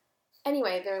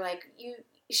 Anyway, they're like,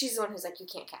 she's the one who's like, you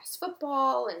can't cast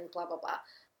football and blah blah blah.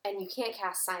 And you can't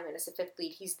cast Simon as a fifth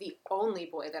lead. He's the only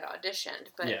boy that auditioned.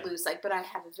 But Lou's like, but I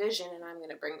have a vision and I'm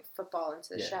going to bring football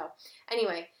into the show.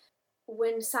 Anyway,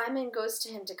 when Simon goes to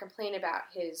him to complain about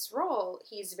his role,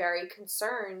 he's very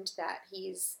concerned that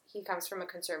he comes from a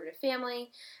conservative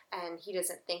family and he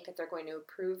doesn't think that they're going to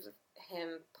approve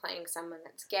him playing someone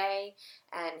that's gay,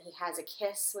 and he has a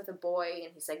kiss with a boy,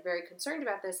 and he's like very concerned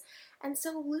about this. And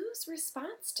so Lou's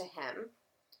response to him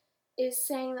is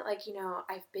saying that, like, you know,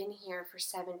 I've been here for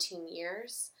 17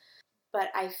 years, but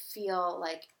I feel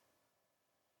like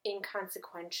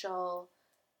inconsequential.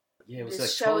 Yeah, it was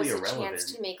this like totally shows irrelevant. A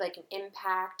chance to make like an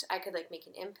impact. I could like make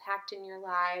an impact in your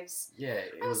lives. Yeah,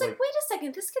 I was like, wait a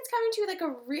second, this kid's coming to you like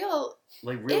a real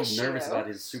issue. Nervous about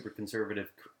his super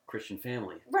conservative Christian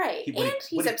family. Right,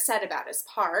 he's upset about his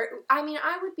part. I mean,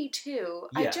 I would be too.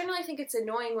 Yeah. I generally think it's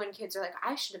annoying when kids are like,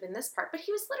 I should have been this part, but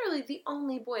he was literally the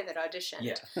only boy that auditioned.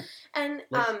 Yeah, and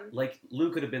like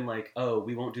Lou could have been like, oh,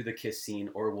 we won't do the kiss scene,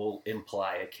 or we'll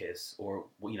imply a kiss, or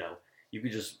you know, you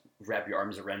could just wrap your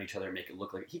arms around each other and make it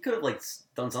look like... He could have, like,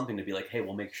 done something to be like, hey,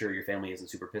 we'll make sure your family isn't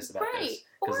super pissed about this.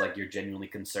 Because, like, you're genuinely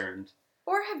concerned.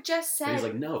 Or have just said... But he's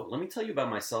like, no, let me tell you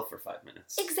about myself for 5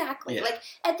 minutes. Exactly. Yeah. Like,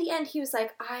 at the end, he was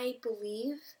like, I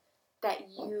believe that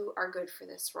you are good for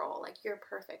this role. Like, you're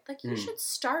perfect. Like, you should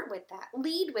start with that.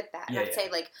 Lead with that. And I'd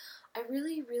say, like, I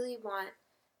really, really want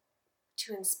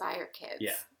to inspire kids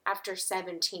after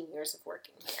 17 years of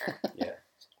working here. Yeah.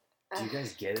 Do you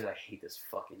guys get it? I hate this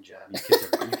fucking job. You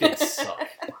kids suck.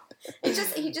 He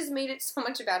just made it so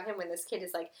much about him when this kid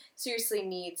is like seriously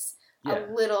needs a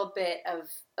little bit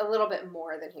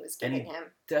more than he was giving him.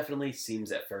 Definitely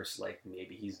seems at first like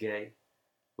maybe he's gay,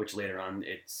 which later on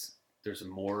there's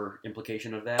more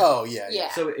implication of that. Oh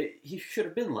yeah. So he should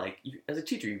have been like, as a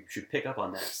teacher, you should pick up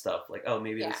on that stuff. Like, oh,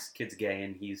 maybe this kid's gay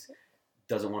and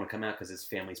doesn't want to come out because his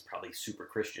family's probably super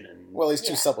Christian and he's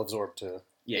too self-absorbed to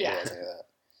say that.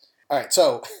 All right,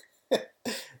 so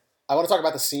I want to talk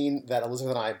about the scene that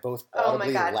Elizabeth and I both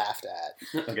audibly laughed at.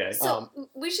 Okay. So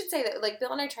we should say that, like,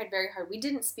 Bill and I tried very hard. We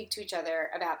didn't speak to each other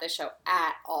about this show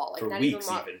at all. Like, for not weeks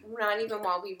even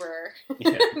while we were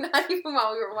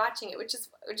watching it, which is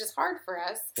hard for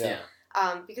us. Yeah.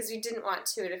 Because we didn't want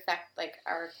to affect like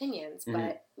our opinions,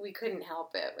 but we couldn't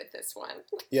help it with this one.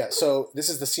 Yeah, so this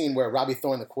is the scene where Robbie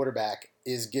Thorne, the quarterback,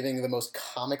 is giving the most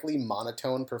comically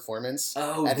monotone performance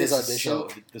at his audition.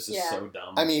 This is so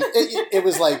dumb. I mean, it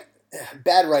was like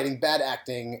bad writing, bad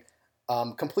acting,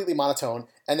 completely monotone,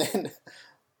 and then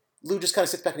Lou just kind of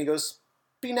sits back and he goes,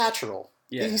 "Be natural."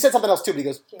 Yeah. He said something else too, but he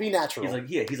goes, "Be natural."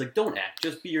 He's like, don't act,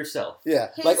 just be yourself. Yeah,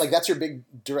 like that's your big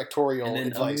directorial advice.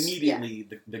 And then immediately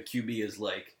the QB is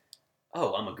like,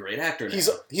 oh, I'm a great actor now.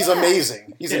 He's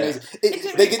amazing. He's amazing.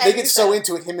 They get so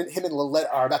into it. Him and Lillette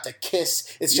are about to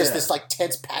kiss. It's just this like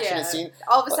tense, passionate scene.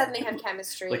 All of a sudden, they have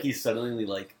chemistry. Like he's suddenly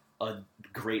like a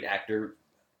great actor,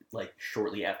 like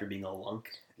shortly after being a lunk.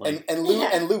 Like, and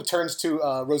Lou turns to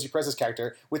Rosie Perez's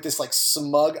character with this like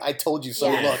smug "I told you so"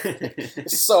 look.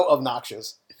 It's so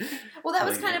obnoxious. Well, that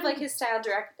was kind of like his style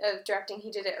of directing.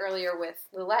 He did it earlier with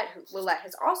Lillette. Lillette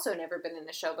has also never been in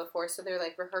the show before, so they're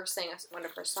like rehearsing one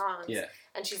of her songs. Yeah.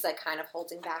 And she's like kind of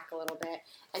holding back a little bit,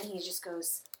 and he just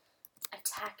goes,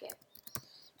 "Attack it."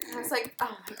 And I was like,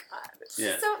 oh my god.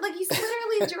 Yeah. So, like, he's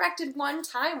literally directed one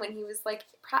time when he was, like,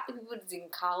 he was in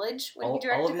college when he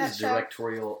directed that show. All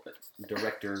of his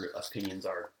director opinions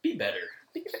are, be better.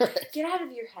 Get out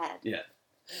of your head. Yeah.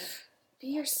 Be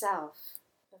yourself.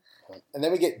 And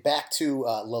then we get back to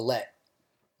Lillette.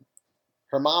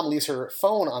 Her mom leaves her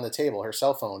phone on the table, her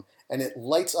cell phone, and it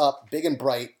lights up big and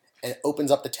bright and opens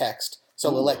up the text.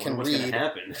 So Lillette can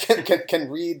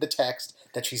read the text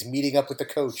that she's meeting up with the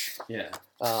coach. Yeah.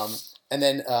 And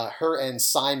then her and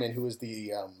Simon, who is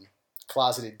the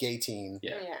closeted gay teen,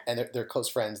 and they're close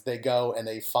friends, they go and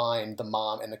they find the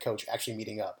mom and the coach actually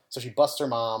meeting up. So she busts her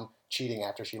mom cheating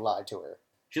after she lied to her.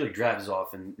 She like drives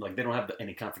off and like they don't have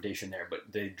any confrontation there, but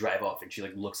they drive off and she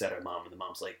like looks at her mom and the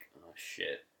mom's like, oh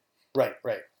shit. Right.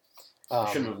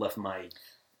 I shouldn't have left my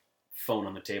phone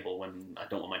on the table when I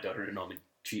don't want my daughter to know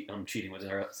I'm cheating with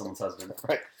someone's husband.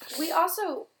 Right. We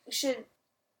also should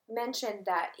mention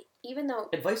that even though...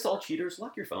 Advice to all cheaters,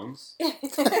 lock your phones.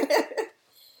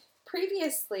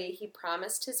 Previously, he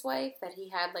promised his wife that he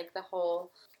had like the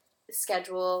whole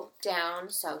schedule down,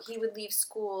 so he would leave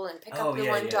school and pick up the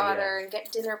one daughter and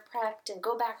get dinner prepped and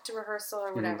go back to rehearsal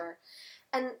or whatever.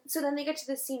 Mm-hmm. And so then they get to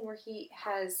the scene where he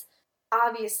has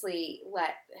obviously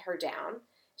let her down.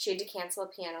 She had to cancel a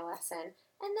piano lesson.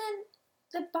 And then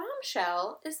the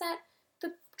bombshell is that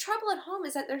the trouble at home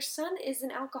is that their son is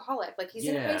an alcoholic. Like, he's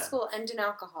in high school and an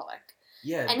alcoholic.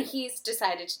 Yeah. And he's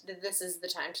decided that this is the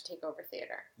time to take over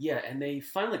theater. Yeah, and they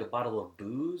find, like, a bottle of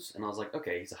booze, and I was like,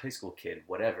 okay, he's a high school kid,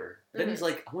 whatever. Then he's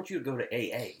like, I want you to go to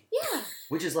AA. Yeah.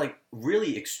 Which is, like,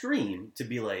 really extreme to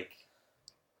be like,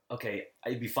 okay,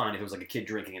 I'd be fine if it was, like, a kid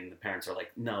drinking and the parents are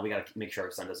like, no, we gotta make sure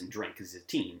our son doesn't drink because he's a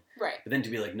teen. Right. But then to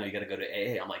be like, no, you gotta go to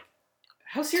AA, I'm like,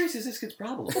 how serious is this kid's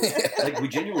problem? Like, we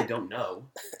genuinely don't know.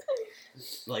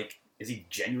 Like, is he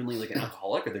genuinely, like, an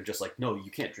alcoholic? Or they're just like, no, you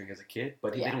can't drink as a kid?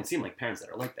 But they don't seem like parents that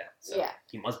are like that. So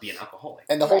he must be an alcoholic.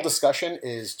 And the whole discussion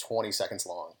is 20 seconds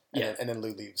long. And then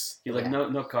Lou leaves. He's like,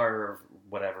 no car or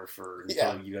whatever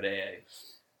until you go to AA.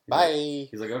 Bye.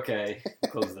 He's like, okay.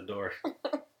 Close the door.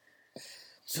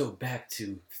 So back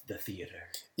to the theater.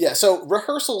 Yeah, so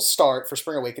rehearsals start for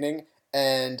Spring Awakening,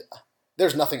 and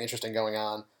there's nothing interesting going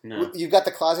on. No. You've got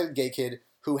the closeted gay kid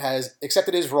who has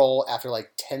accepted his role after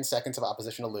like 10 seconds of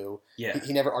opposition to Lou. Yeah.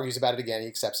 He never argues about it again. He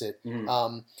accepts it.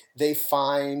 Mm-hmm. They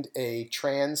find a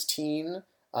trans teen.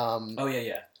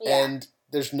 And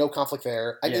there's no conflict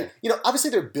there. I mean, obviously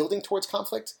they're building towards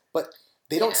conflict, but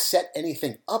they don't set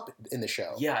anything up in the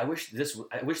show. Yeah, I wish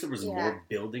there was more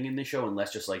building in the show and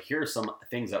less just like, here are some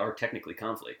things that are technically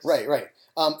conflicts. Right.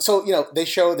 So, they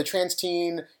show the trans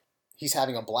teen, he's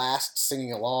having a blast,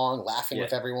 singing along, laughing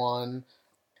with everyone.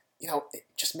 It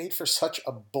just made for such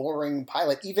a boring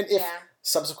pilot, even if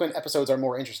subsequent episodes are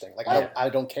more interesting. Like, I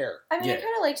don't care. I mean, I kind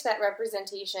of liked that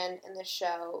representation in the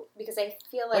show because I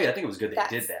feel like... I think it was good they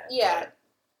did that. Yeah,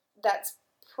 that's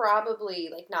probably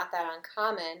like not that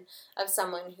uncommon of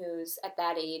someone who's at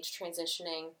that age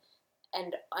transitioning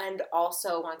and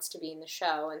also wants to be in the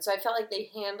show. And so I felt like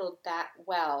they handled that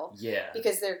well. Yeah.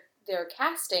 Because they're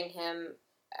casting him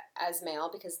as male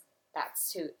because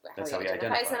that's how he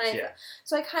identifies.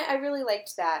 So I really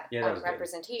liked that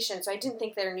representation. Good. So I didn't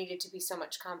think there needed to be so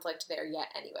much conflict there yet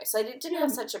anyway. So I didn't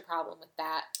have such a problem with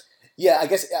that. Yeah, I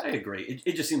guess... I agree.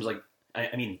 It just seems like...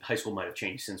 I mean, high school might have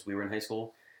changed since we were in high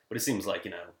school, but it seems like,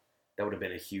 that would have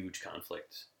been a huge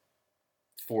conflict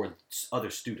for other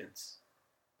students.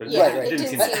 But it didn't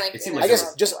seem like... It seemed like I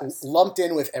guess just lumped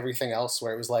in with everything else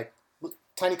where it was like,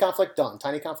 tiny conflict done.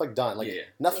 Like,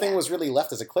 nothing was really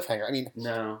left as a cliffhanger. I mean,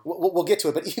 no. We'll get to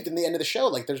it, but even in the end of the show,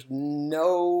 like, there's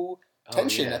no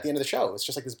tension at the end of the show. It's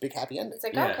just like this big happy ending. It's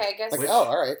like, okay, I guess... Like,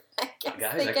 all right. I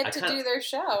guess they get to do their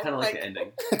show. I kind of like the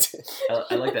ending.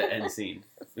 I like that end scene,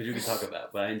 which we can talk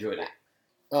about, but I enjoyed it.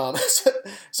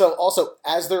 So also,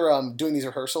 as they're doing these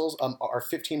rehearsals, our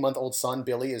 15-month-old son,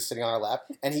 Billy, is sitting on our lap,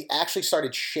 and he actually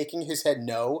started shaking his head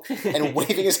no and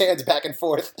waving his hands back and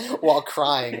forth while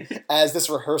crying as this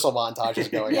rehearsal montage is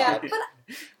going on. But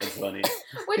that's funny.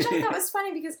 Which I thought was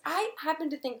funny because I happen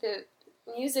to think the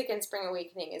music in Spring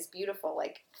Awakening is beautiful.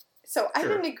 Like, So I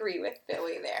didn't agree with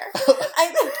Billy there.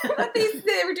 I thought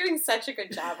they were doing such a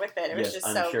good job with it. It was just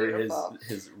I'm so sure beautiful.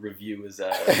 his review is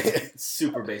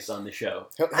super based on the show.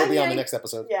 He'll be on the next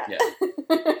episode. Yeah.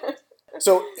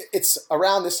 So it's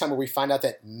around this time where we find out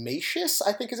that Macius,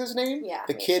 I think is his name. Yeah.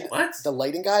 The kid, What? the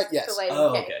lighting guy. Yes. The lighting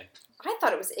Oh, kid. okay. I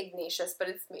thought it was Ignatius, but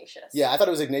it's Macius. Yeah, I thought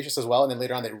it was Ignatius as well, and then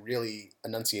later on they really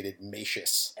enunciated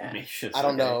Macius. Yeah. Macius, I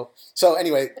don't know. So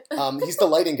anyway, he's the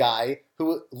lighting guy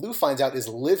who Lou finds out is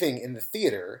living in the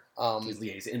theater.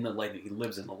 He's in the lighting. He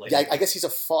lives in the lighting. Yeah, I guess he's a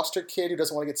foster kid who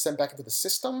doesn't want to get sent back into the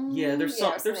system. Yeah, there's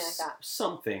something like that.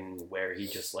 something where he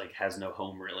just like has no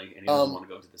home really, and he doesn't want to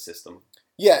go into the system.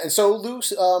 Yeah, and so Lou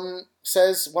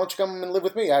says, "Why don't you come and live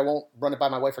with me? I won't run it by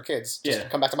my wife or kids. Just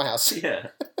come back to my house." Yeah.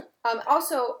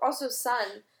 Also, son.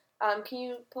 Can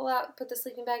you put the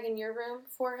sleeping bag in your room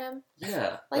for him?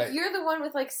 Yeah. Like, right. You're the one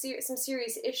with, like, some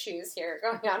serious issues here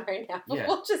going on right now. Yeah.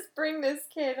 We'll just bring this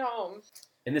kid home.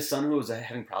 And this son who was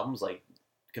having problems, like,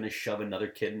 gonna shove another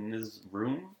kid in his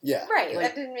room? Yeah. Right, like,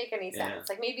 that didn't make any sense. Yeah.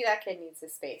 Like, maybe that kid needs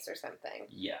his space or something.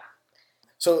 Yeah.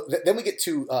 So then we get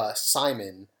to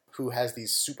Simon, who has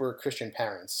these super Christian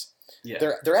parents. Yeah.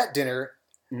 They're at dinner.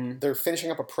 Mm-hmm. They're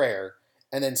finishing up a prayer.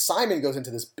 And then Simon goes into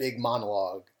this big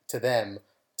monologue to them,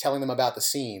 telling them about the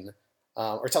scene,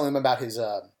 or telling them about his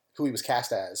who he was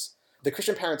cast as. The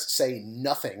Christian parents say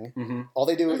nothing. Mm-hmm. All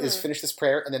they do is finish this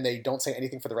prayer, and then they don't say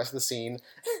anything for the rest of the scene.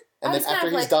 And then I was after kind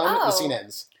of he's like, done, the oh. scene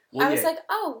ends. Well, I was like,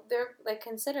 oh, they're, like,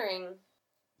 considering...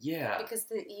 yeah. Because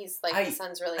he's, like, the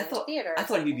son's really into theater. I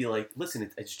thought he'd be like,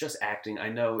 listen, it's just acting. I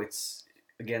know it's,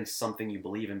 again, something you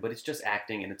believe in, but it's just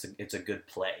acting, and it's a good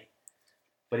play.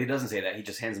 But he doesn't say that. He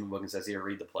just hands him a book and says, here,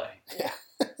 read the play. Yeah.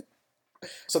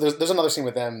 So there's another scene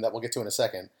with them that we'll get to in a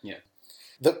second. Yeah.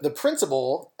 The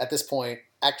principal, at this point,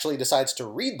 actually decides to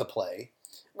read the play.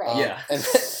 Right. Yeah.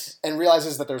 And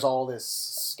realizes that there's all this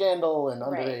scandal and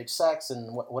underage Right. sex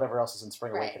and whatever else is in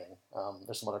Spring Right. Awakening.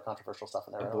 There's some other controversial stuff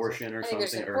in there. Abortion or I think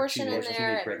there's something, an or abortion in teenage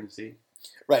there, and- pregnancy.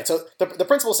 Right. So the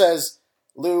principal says,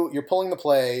 Lou, you're pulling the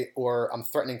play, or I'm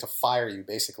threatening to fire you,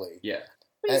 basically. Yeah.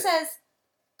 But he says,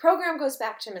 program goes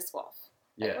back to Miss Wolf.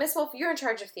 Like, Yeah. Miss Wolf, you're in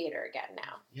charge of theater again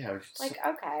now. Yeah. It's Like,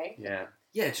 okay. yeah.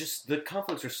 Yeah, it's just, the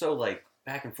conflicts are so, like,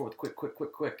 back and forth,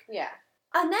 quick. Yeah.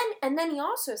 And then he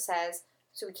also says,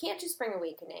 so we can't do Spring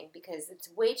Awakening because it's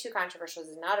way too controversial.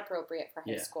 This is not appropriate for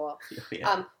high school.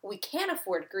 Yeah. We can't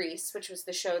afford Grease, which was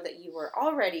the show that you were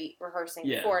already rehearsing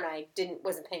before, and I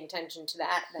wasn't paying attention to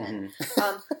that then.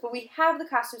 Mm-hmm. But we have the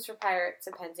costumes for Pirates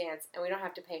of Penzance, and we don't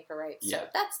have to pay for rights. So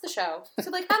that's the show. So,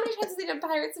 like, how many times have they done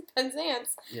Pirates of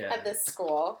Penzance at this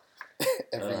school?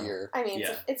 Every year. I mean,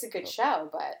 it's a good show,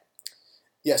 but...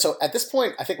 Yeah, so at this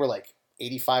point, I think we're like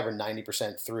 85 or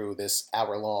 90% through this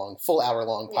full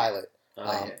hour-long pilot.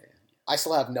 I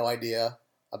still have no idea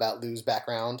about Lou's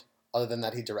background, other than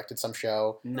that he directed some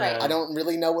show. No. Right. I don't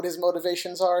really know what his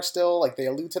motivations are still. Like, they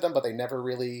allude to them, but they never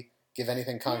really give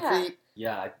anything concrete.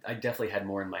 Yeah, I definitely had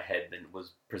more in my head than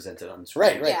was presented on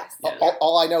screen. Right. Yes. Yeah.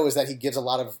 All I know is that he gives a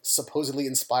lot of supposedly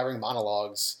inspiring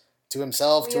monologues to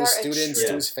himself, to his students,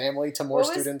 to his family, to more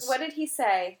students. What did he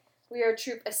say? We are a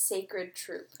troop, a sacred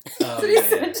troop. Oh, So he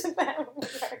said to them, we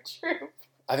are a troop.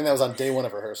 I think that was on day one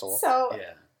of rehearsal. So,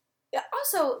 yeah.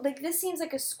 also, like, this seems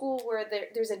like a school where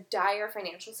there's a dire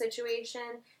financial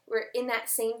situation, where in that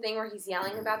same thing where he's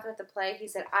yelling about them at the play, he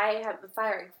said, I have been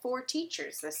firing 4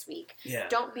 teachers this week. Yeah.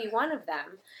 Don't be one of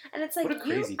them. And it's like, What a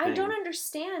crazy I thing. don't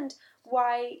understand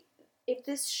why... If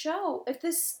this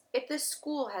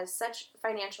school has such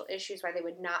financial issues why they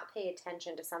would not pay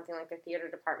attention to something like the theater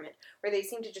department, where they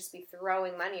seem to just be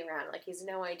throwing money around, like he has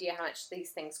no idea how much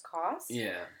these things cost.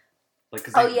 Yeah. Like,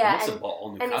 because Oh, they yeah, must and- have bought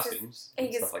all new and he says- costumes and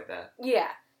and he stuff goes- like that. Yeah,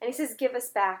 and he says, give us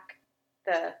back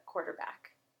the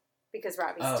quarterback, because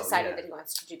Robbie's decided that he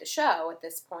wants to do the show at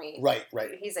this point. Right.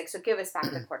 He's like, so give us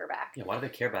back the quarterback. Yeah, why do they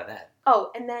care about that?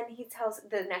 Oh, and then he tells,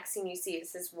 the next scene you see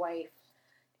is his wife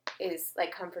is,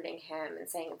 like, comforting him and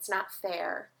saying, it's not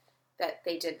fair that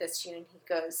they did this to you. And he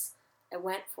goes, I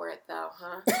went for it, though,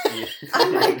 huh? Yeah.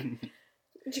 I'm like,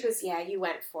 and she goes, yeah, you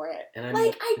went for it. And I'm-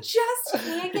 like, I just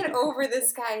can't get over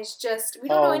this guy's just, we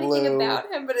don't know anything Lou.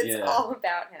 about him, but it's Yeah. all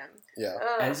about him. Yeah.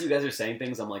 As you guys are saying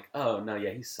things, I'm like, oh, no,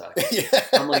 yeah, he sucks. Yeah.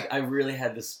 I'm like, I really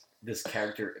had this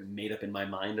character made up in my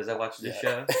mind as I watched this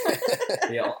show.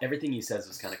 Yeah, everything he says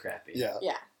was kind of crappy. Yeah.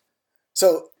 Yeah.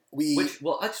 So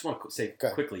Well, I just want to say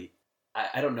quickly,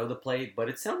 I don't know the play, but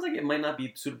it sounds like it might not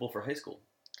be suitable for high school.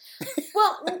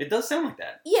 Well, It does sound like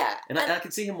that. yeah. And I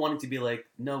can see him wanting to be like,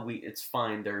 no, it's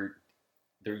fine. They're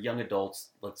young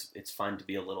adults. It's fine to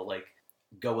be a little, like,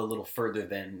 go a little further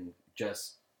than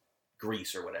just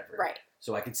Grease or whatever. Right.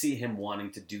 So I could see him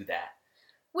wanting to do that.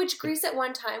 Which Grease at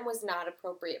one time was not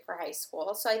appropriate for high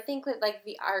school. So I think that, like,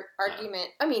 the argument...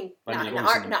 I mean, not in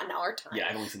our time. Yeah,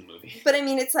 I've only seen the movie. But, I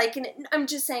mean, it's like... I'm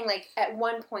just saying, like, at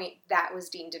one point, that was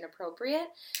deemed inappropriate.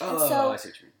 Oh, I see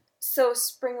what you mean. So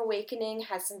Spring Awakening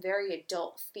has some very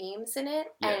adult themes in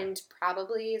it, and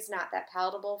probably is not that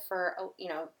palatable for a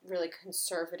really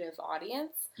conservative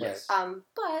audience. Yes.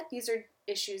 But these are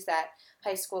issues that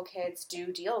high school kids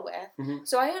do deal with. Mm-hmm.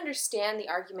 So I understand the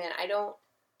argument. I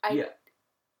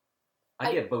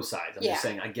get both sides. I'm just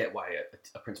saying I get why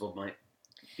a principal might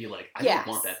be like, I don't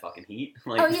want that fucking heat.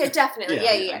 Like, oh, yeah, definitely.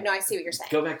 Yeah. No, I see what you're saying.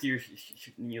 Go back to your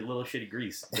little shitty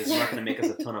Grease. This is not going to make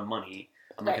us a ton of money.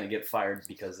 I'm not going to get fired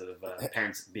because of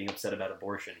parents being upset about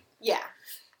abortion. Yeah,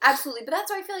 absolutely. But that's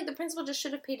why I feel like the principal just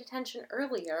should have paid attention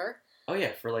earlier. Oh,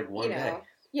 yeah, for like one day.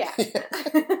 Yeah.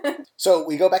 So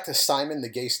we go back to Simon, the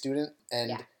gay student,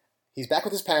 and he's back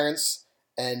with his parents,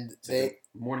 and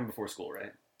morning before school,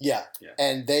 right? Yeah.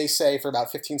 And they say for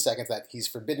about 15 seconds that he's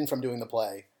forbidden from doing the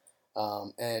play,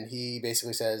 and he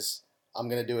basically says, I'm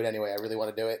going to do it anyway. I really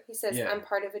want to do it. He says, I'm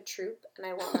part of a troupe, and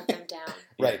I won't let them down.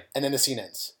 Right. And then the scene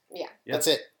ends. Yeah. Yep. That's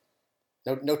it.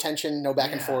 No tension, no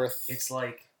back and forth. It's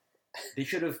like they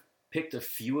should have picked a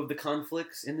few of the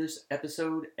conflicts in this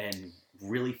episode and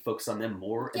really focused on them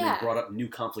more and then brought up new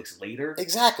conflicts later.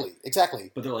 Exactly.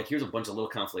 But they're like, here's a bunch of little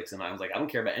conflicts, and I was like, I don't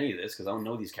care about any of this because I don't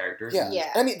know these characters.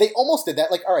 Yeah. I mean, they almost did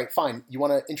that. Like, all right, fine. You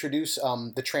want to introduce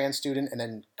the trans student and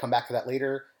then come back to that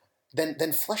later?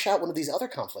 Then flesh out one of these other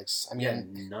conflicts. I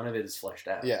mean, none of it is fleshed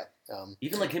out. Yeah.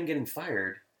 Even like him getting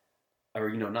fired, or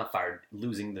not fired,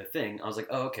 losing the thing. I was like,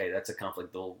 oh, okay, that's a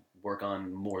conflict they'll work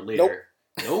on more later.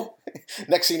 Nope.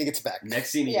 Next scene he gets it back.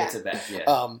 Next scene he gets it back.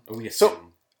 Yeah. We assume.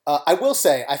 So I will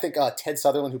say, I think Ted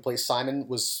Sutherland, who plays Simon,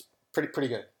 was pretty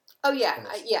good. Oh yeah,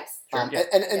 yes. Sure.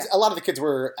 And a lot of the kids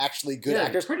were actually good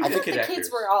actors. Pretty good the kids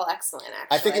were all excellent.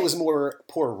 Actually, I think it was more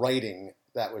poor writing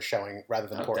that was showing rather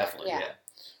than poor acting. Yeah.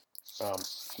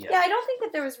 I don't think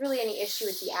that there was really any issue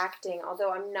with the acting,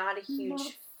 although I'm not a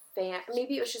huge fan.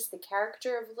 Maybe it was just the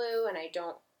character of Lou, and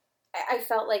I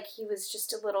felt like he was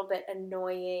just a little bit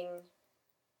annoying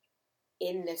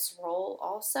in this role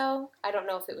also. I don't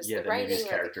know if it was the writing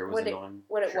or what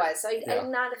it was. So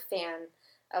I'm not a fan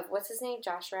of, what's his name?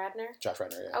 Josh Radnor? Josh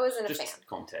Radnor, yeah. I wasn't a fan. Just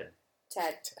call him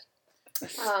Ted.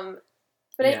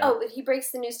 But he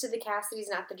breaks the news to the cast that he's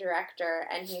not the director,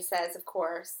 and he says, of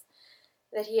course,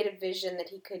 that he had a vision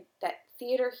that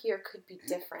theater here could be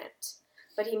different,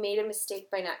 but he made a mistake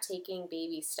by not taking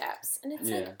baby steps. And it's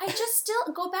like, I just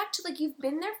still go back to, like, you've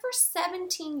been there for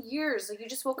 17 years. Like, you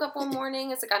just woke up one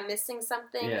morning, it's like, I'm missing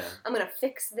something. Yeah. I'm going to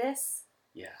fix this.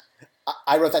 Yeah.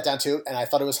 I wrote that down too, and I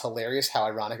thought it was hilarious how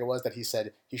ironic it was that he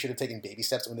said he should have taken baby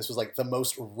steps when this was like the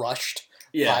most rushed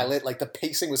pilot. Like the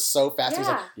pacing was so fast. He was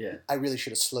like, I really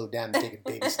should have slowed down and taken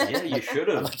baby steps. Yeah, you should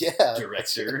have. I'm like,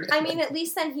 director. I mean, at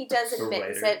least then he does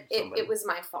admit that it was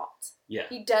my fault. Yeah.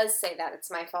 He does say that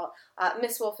it's my fault.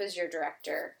 Miss Wolf is your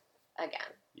director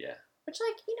again. Yeah. Which,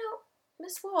 like,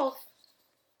 Miss Wolf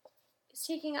is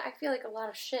taking, I feel like, a lot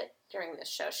of shit during this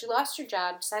show. She lost her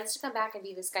job, decides to come back and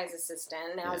be this guy's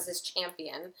assistant, now is this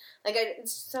champion. Like,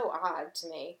 it's so odd to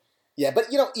me. Yeah, but,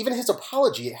 even his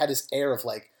apology, it had this air of,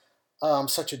 like, I'm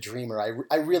such a dreamer.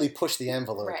 I really pushed the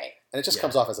envelope. Right. And it just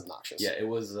comes off as obnoxious. Yeah, it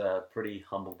was pretty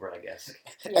humble brag-esque.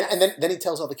 Yes. And then he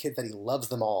tells all the kids that he loves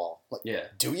them all. Like,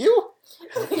 do you?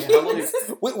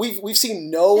 We've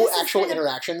seen no actual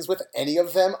interactions with any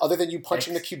of them other than you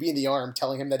punching the QB in the arm,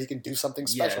 telling him that he can do something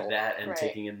special. Yeah, that and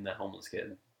taking in the homeless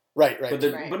kid. Right. But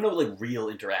no, like, real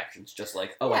interactions. Just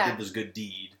like, I did this good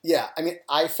deed. Yeah, I mean,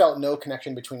 I felt no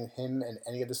connection between him and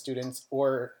any of the students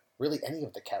or really any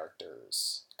of the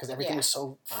characters. Because everything was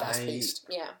so fast-paced.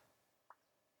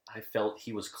 I felt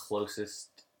he was closest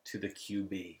to the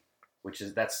QB,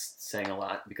 that's saying a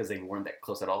lot because they weren't that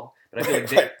close at all. But I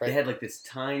feel like they had like this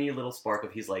tiny little spark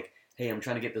of he's like, hey, I'm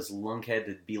trying to get this lunkhead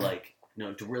to be like,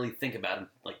 to really think about him,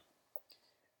 like,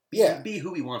 be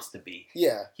who he wants to be.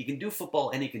 Yeah. He can do football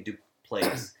and he can do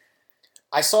plays.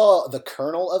 I saw the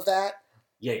kernel of that.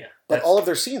 Yeah. But all of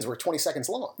their scenes were 20 seconds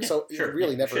long. So it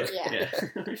really never...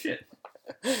 Shit.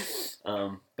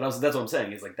 But that's what I'm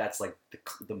saying is like that's like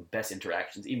the best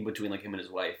interactions even between like him and his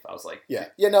wife. I was like,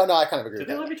 no, I kind of agree. Do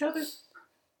they love each other?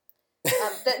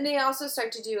 Then they also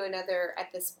start to do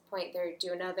at this point they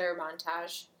do another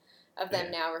montage of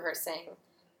them now rehearsing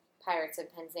Pirates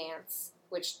of Penzance,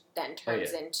 which then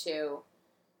turns into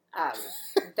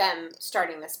them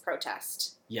starting this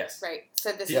protest. Yes. Right.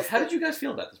 So how did you guys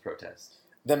feel about this protest?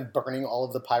 Them burning all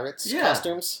of the pirates'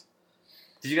 costumes.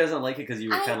 Did you guys not like it because you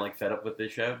were kind of like fed up with the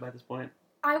show by this point?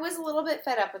 I was a little bit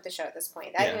fed up with the show at this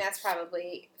point. I think that's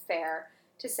probably fair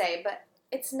to say. But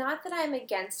it's not that I'm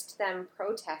against them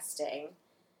protesting.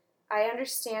 I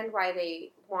understand why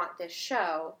they want this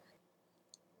show,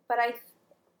 but I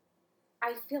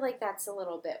feel like that's a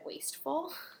little bit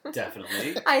wasteful.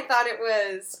 Definitely. I thought it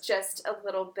was just a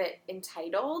little bit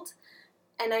entitled.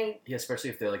 And yeah, especially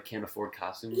if they like can't afford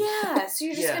costumes. Yeah, so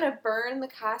you're just gonna burn the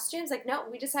costumes? Like, no,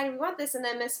 we decided we want this. And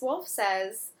then Miss Wolf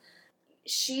says,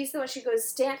 she's the one, she goes,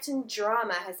 Stanton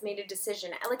Drama has made a decision.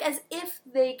 Like, as if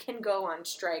they can go on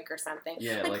strike or something.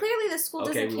 Yeah, like clearly the school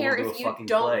doesn't care if you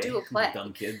don't do a play.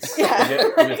 Dumb kids. Yeah.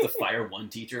 We have to fire one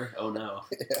teacher? Oh no.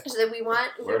 So we We're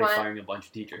already firing a bunch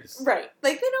of teachers. Right.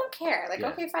 Like, they don't care. Like,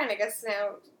 okay, fine, I guess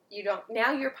now... You don't.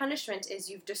 Now your punishment is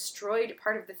you've destroyed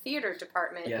part of the theater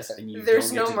department. Yes, and you there's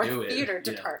don't get no to more do theater it,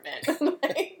 department.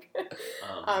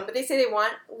 But they say they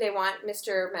want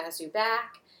Mr. Mazu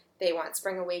back. They want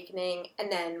Spring Awakening, and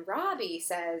then Robbie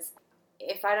says,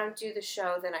 "If I don't do the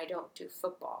show, then I don't do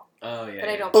football. Oh yeah. But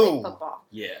I don't Boom. play football."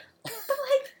 Yeah. But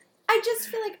like, I just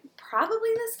feel like probably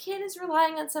this kid is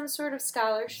relying on some sort of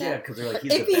scholarship. Yeah, because they're like,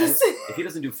 he's the best. If he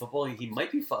doesn't do football, he might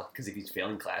be fucked, because if he's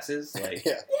failing classes, like...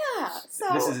 Yeah.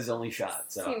 So this is his only shot,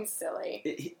 so... Seems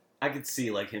silly. I could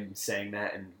see, like, him saying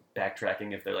that and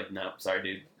backtracking if they're like, no, sorry,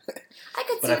 dude. I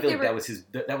could see But I feel if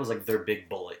like that was, like, their big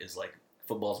bullet, is, like,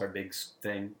 football's our big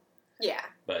thing. Yeah.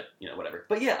 But, whatever.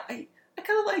 But, yeah, I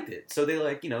kind of liked it. So they,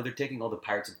 like, they're taking all the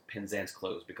Pirates of Penzance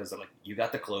clothes, because they're like, you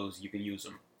got the clothes, you can use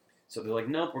them. So they're like,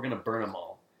 nope, we're going to burn them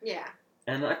all. Yeah.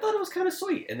 And I thought it was kind of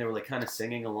sweet. And they were, like, kind of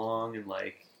singing along, and,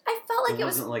 like... I felt like it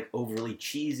wasn't like overly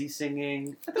cheesy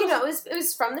singing. It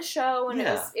was from the show, and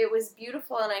it was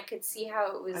beautiful, and I could see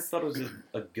how it was. I thought it was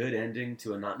a good ending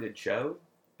to a not good show,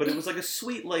 but it was like a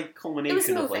sweet like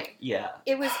culmination of like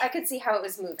It was. I could see how it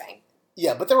was moving.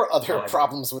 Yeah, but there were other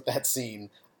problems with that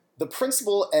scene. The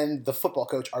principal and the football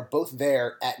coach are both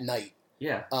there at night.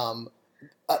 Yeah.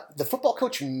 The football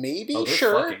coach maybe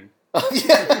Fucking.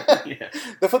 Yeah.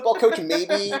 The football coach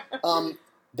maybe. I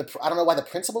don't know why the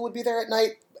principal would be there at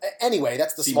night. Anyway,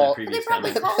 that's the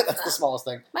that's the smallest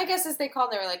thing. My guess is they called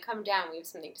and they were like, come down, we have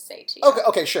something to say to you.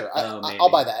 Okay, sure.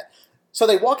 I'll buy that. So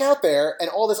they walk out there, and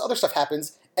all this other stuff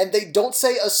happens, and they don't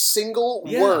say a single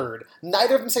word.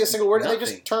 Neither of them say a single word, and they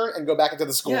just turn and go back into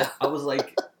the school. Yeah, I was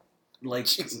like, why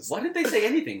didn't they say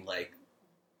anything? Like,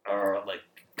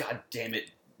 God damn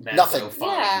it, Mazzo, nothing.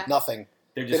 Fine. Yeah. Nothing.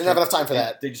 They didn't have enough time for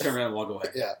that. They just turn around and walk away.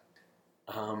 Yeah.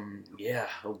 Yeah.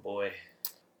 Oh boy.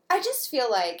 I just feel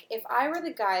like if I were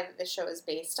the guy that the show is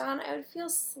based on, I would feel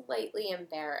slightly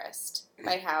embarrassed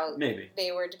by how they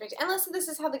were depicted. Unless this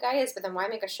is how the guy is, but then why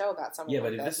make a show about someone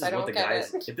like this?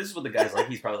 If this is what the guy's like,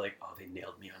 he's probably like, oh, they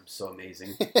nailed me. I'm so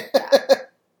amazing. But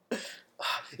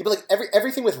like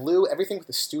everything with Lou, everything with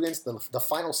the students, the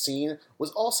final scene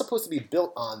was all supposed to be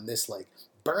built on this like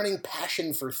burning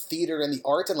passion for theater and the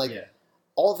arts, and like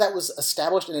all of that was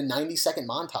established in a 90-second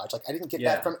montage. Like I didn't get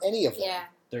that from any of them. Yeah.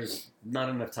 There's not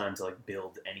enough time to like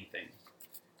build anything.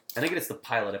 And I get it's the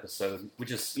pilot episode,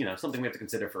 which is something we have to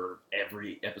consider for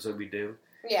every episode we do.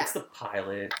 Yeah. It's the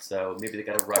pilot, so maybe they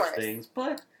got to rush things,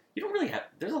 but you don't really have.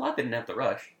 There's a lot they didn't have to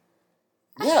rush.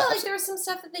 I feel like there was some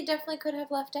stuff that they definitely could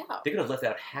have left out. They could have left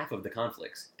out half of the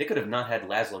conflicts. They could have not had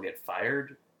Laszlo get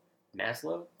fired.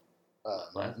 Mazu?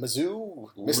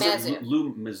 Mr.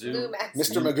 Lou Mazu.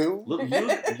 Mr. Magoo? Lou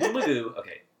Magoo.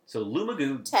 Okay, so Lou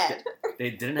Magoo. Ted. They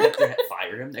didn't have to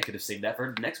fire him. They could have saved that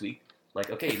for next week.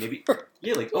 Like, okay, maybe.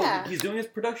 Oh, he's doing his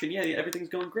production. Yeah, everything's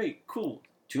going great. Cool.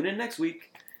 Tune in next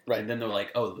week. Right. And then they're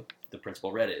like, oh, the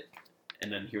principal read it.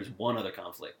 And then here's one other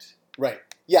conflict. Right.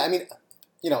 Yeah, I mean,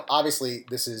 obviously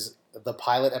this is the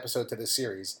pilot episode to this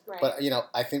series. Right. But,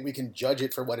 I think we can judge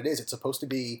it for what it is. It's supposed to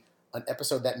be an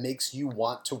episode that makes you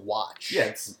want to watch. Yeah,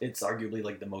 it's arguably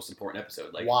like the most important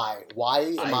episode. Like, why?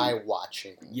 Why am I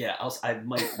watching? Yeah, I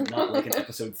might not like an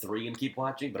episode 3 and keep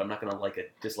watching, but I'm not gonna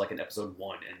dislike an episode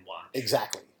 1 and watch.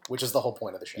 Exactly, which is the whole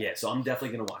point of the show. Yeah, so I'm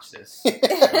definitely gonna watch this.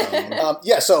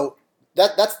 Yeah, so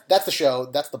that's the show.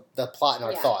 That's the plot and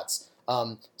our thoughts.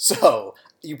 So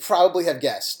you probably have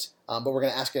guessed, but we're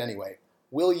gonna ask it anyway.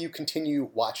 Will you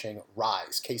continue watching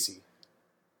Rise, Casey?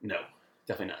 No,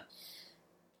 definitely not.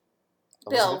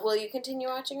 Bill, will you continue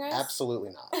watching Rise? Absolutely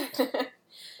not.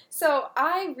 So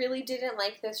I really didn't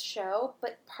like this show,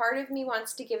 but part of me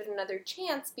wants to give it another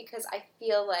chance because I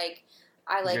feel like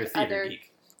I like other.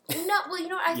 Geek. No,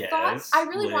 well, I thought I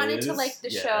really wanted to like the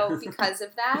show because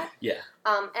of that. Yeah.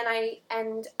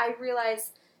 And I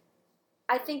realized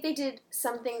I think they did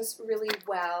some things really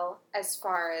well as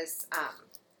far as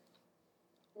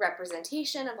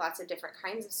representation of lots of different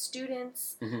kinds of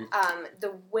students. Mm-hmm.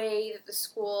 The way that the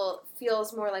school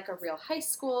feels more like a real high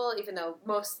school, even though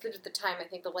most of the time I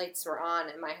think the lights were on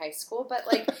in my high school, but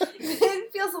like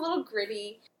it feels a little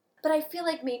gritty. But I feel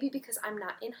like maybe because I'm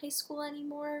not in high school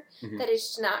anymore, that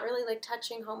it's not really like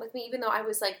touching home with me, even though I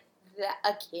was like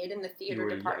a kid in the theater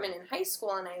department in high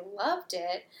school and I loved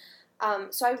it.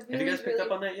 So I really, have you guys picked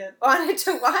up on that yet? wanted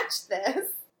to watch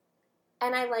this.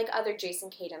 And I like other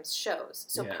Jason Katims shows.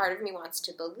 So Yeah. part of me wants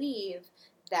to believe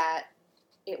that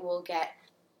it will get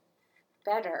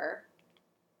better.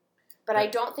 But I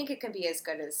don't think it can be as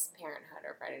good as Parenthood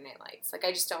or Friday Night Lights. Like,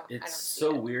 I just don't. It's I don't see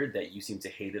so it. weird that you seem to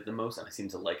hate it the most, and I seem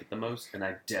to like it the most, and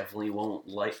I definitely won't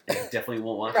watch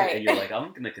Right. it, and you're like, I'm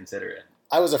going to consider it.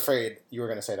 I was afraid you were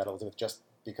going to say that, Elizabeth, just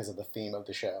because of the theme of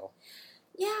the show.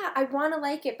 Yeah, I want to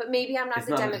like it, but maybe I'm not It's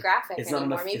the not- demographic it's not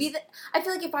anymore. enough- Maybe I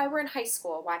feel like if I were in high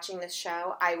school watching this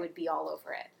show, I would be all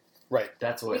over it Right.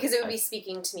 That's what because it would be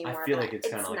speaking to me more. I feel but like it's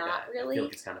kind of like not that. really. I feel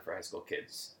like it's kind of for high school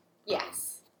kids.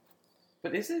 Yes.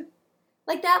 But is it?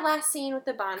 Like that last scene with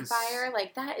the bonfire,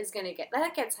 like that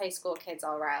gets high school kids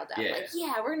all riled up. Yeah. Like,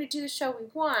 yeah, we're gonna do the show we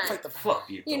want. Like the Fuck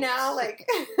you. You know, like.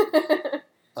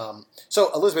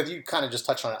 So, Elizabeth, you kind of just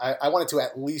touched on it. I wanted to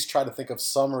at least try to think of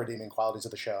some redeeming qualities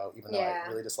of the show, even though I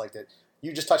really disliked it.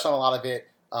 You just touched on a lot of it.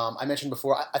 I mentioned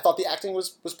before, I thought the acting was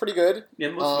pretty good.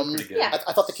 Yeah, most of it was pretty good. Yeah.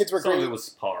 I thought the kids were Some great. of it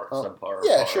was subpar.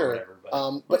 Yeah, par, sure. Or whatever,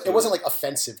 but But it wasn't like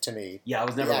offensive to me. yeah, I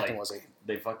was The never acting like, wasn't.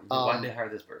 they fucking, why did they hire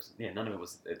this person? Yeah, none of it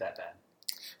was that bad.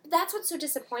 That's what's so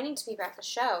disappointing to me about the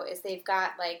show is they've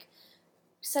got like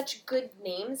such good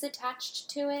names attached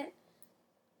to it.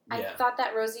 I Yeah. thought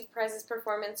that Rosie Perez's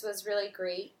performance was really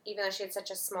great, even though she had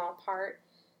such a small part.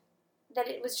 That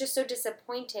it was just so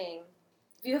disappointing.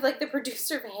 If you have like the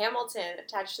producer of Hamilton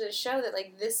attached to the show, that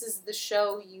like this is the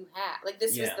show you have, like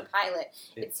this was Yeah. the pilot.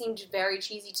 It seemed very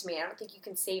cheesy to me. I don't think you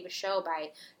can save a show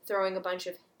by throwing a bunch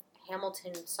of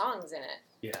Hamilton songs in it.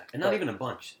 Yeah, and not even a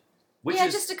bunch. Which yeah,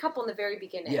 is, just a couple in the very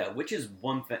beginning. Yeah, which is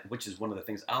one of the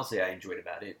things I'll say I enjoyed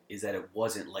about it is that it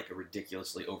wasn't like a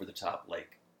ridiculously over the top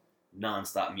like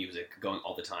nonstop music going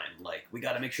all the time. Like we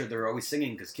got to make sure they're always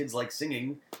singing because kids like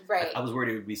singing. Right. I was worried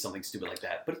it would be something stupid like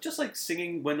that, but just like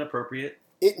singing when appropriate.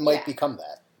 It might Yeah. become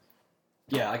that.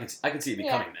 Yeah, I could see it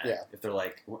becoming that. Yeah. If they're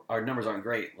like our numbers aren't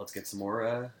great, let's get some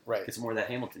more Right. get some more of that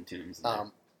Hamilton tunes. In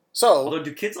there. So, Although,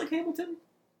 do kids like Hamilton?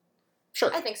 sure.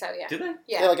 I think so, yeah. Do they?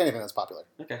 Yeah. They like anything that's popular.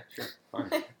 Okay, sure, fine.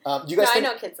 Do you No, guys I think?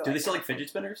 know kids. Do they still like fidget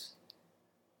spinners?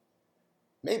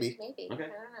 Maybe. Maybe. Okay. I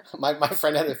don't know. My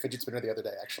friend had a fidget spinner the other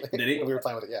day, actually. Did he? We were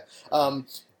playing with it, yeah. You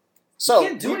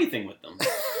can't do anything with them.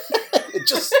 It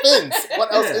just spins.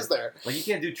 What else Yeah. is there? Like you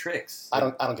can't do tricks. I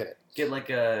don't get it. Get like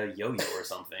a yo-yo or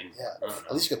something. Yeah. I don't know.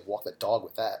 At least you could walk the dog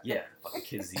with that. Yeah, fucking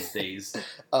kids these days.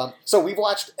 So we've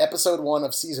watched episode 1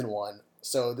 of season 1.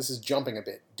 So this is jumping a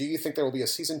bit. Do you think there will be a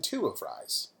season 2 of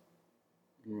Rise?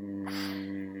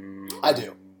 I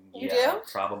do. You Yeah, do?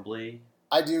 Probably.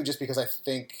 I do, just because I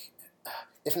think,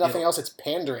 if nothing else, it's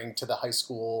pandering to the high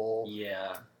school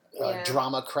Yeah. Yeah.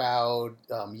 drama crowd,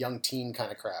 young teen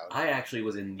kind of crowd. I actually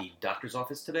was in the doctor's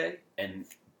office today, and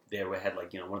they had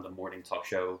like one of the morning talk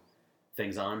show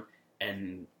things on,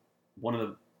 and one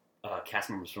of the cast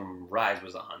members from Rise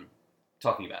was on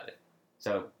talking about it.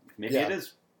 So maybe Yeah. it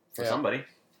is for Yeah. somebody.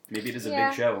 Maybe it is a Yeah.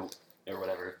 big show or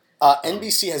whatever.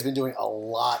 NBC has been doing a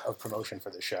lot of promotion for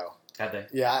this show. Have they?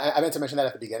 Yeah, I meant to mention that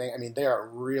at the beginning. I mean, they are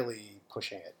really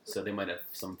pushing it. So they might have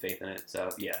some faith in it. So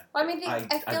yeah, Well, I mean, I I feel do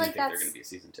like think they're that's going to be a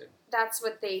season 2. that's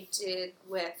what they did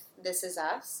with This Is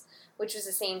Us, which was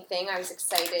the same thing. I was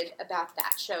excited about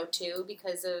that show too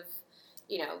because of,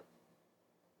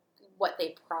 what they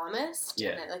promised. Yeah.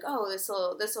 And then, like, oh, this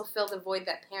will fill the void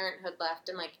that Parenthood left,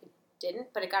 and like it didn't,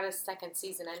 but it got a second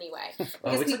season anyway. Oh,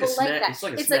 Because it's people like like that. It's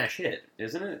like a It's like- smash hit,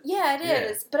 isn't it? Yeah, it Yeah.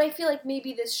 is. But I feel like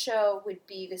maybe this show would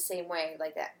be the same way,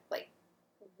 like that, like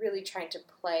really trying to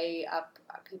play up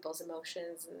people's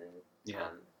emotions, and Yeah.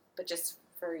 but just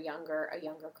for a younger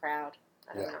crowd.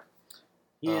 I don't Yeah. know.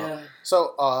 Yeah.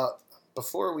 So,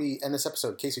 before we end this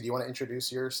episode, Casey, do you want to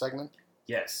introduce your segment?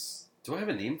 Yes. Do I have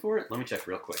a name for it? Let me check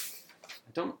real quick.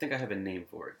 I don't think I have a name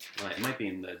for it. It might be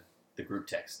in the group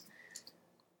text.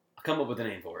 I'll come up with a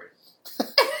name for it.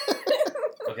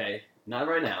 Okay. Not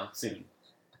right now. Soon.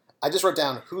 I just wrote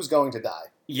down who's going to die.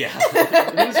 Yeah.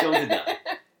 Who's going to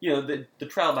die? The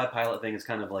trial by pilot thing is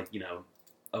kind of like,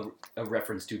 a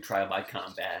reference to trial by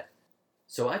combat.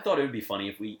 So I thought it would be funny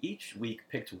if we each week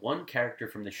picked one character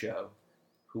from the show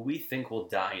who we think will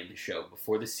die in the show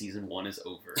before the season 1 is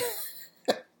over.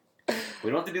 We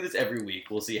don't have to do this every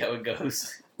week. We'll see how it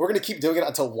goes. We're going to keep doing it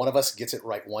until one of us gets it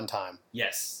right one time.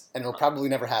 Yes. And it'll probably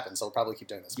never happen, so we'll probably keep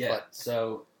doing this. Yeah. But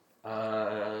So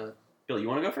Bill, you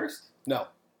want to go first? No.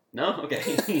 No?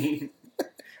 Okay.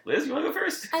 Liz, you want to go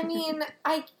first? I mean,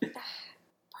 I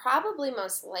probably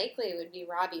most likely would be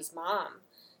Robbie's mom.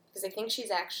 Because I think she's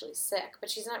actually sick, but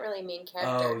she's not really a main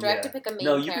character. Oh, Do I have to pick a main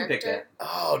character? No, you can pick that.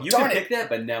 Oh, you darn can it. pick that,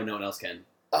 but now no one else can.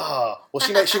 Oh, well,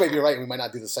 she might be right. We might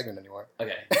not do the segment anymore.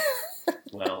 Okay.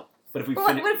 Well, but if we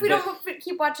what if we don't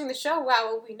keep watching the show?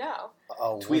 How will we know?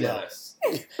 Oh, tweet at us.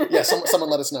 Yeah, someone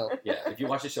let us know. Yeah, if you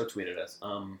watch the show, tweet at us.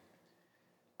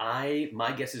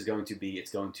 My guess is going to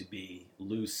be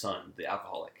Lou's son, the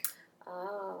alcoholic.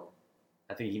 Oh.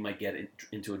 I think he might get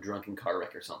into a drunken car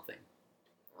wreck or something.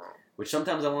 Which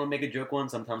sometimes I want to make a joke one,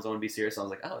 sometimes I want to be serious. I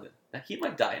was like, oh, he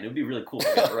might die, and it would be really cool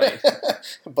if I got it right.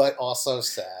 But also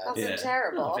sad. Also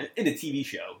terrible. No, in a TV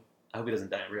show, I hope he doesn't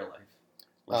die in real life.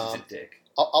 Unless he's a dick.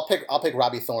 I'll pick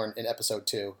Robbie Thorne in episode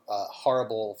 2.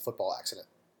 Horrible football accident.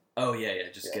 Oh yeah.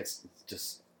 Gets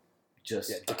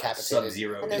decapitated.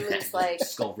 Sub-Zero. And then Lou's like,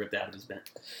 skull ripped out of his bed.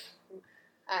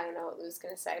 I don't know what Lou's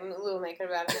gonna say. Lou will make it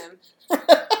about him.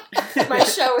 My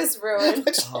show is ruined.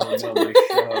 Oh no, my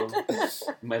show,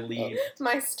 my lead,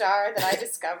 my star that I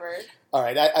discovered. All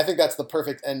right, I think that's the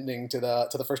perfect ending to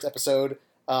the first episode.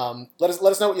 Let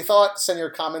us know what you thought. Send your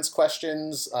comments,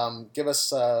 questions. Give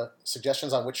us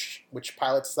suggestions on which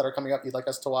pilots that are coming up you'd like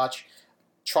us to watch.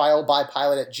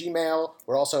 trialbypilot@gmail.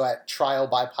 We're also at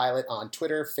trialbypilot on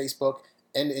Twitter, Facebook,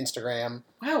 and Instagram.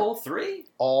 Wow, all three?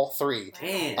 All three.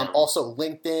 Damn. Also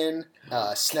LinkedIn,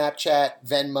 Snapchat,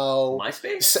 Venmo.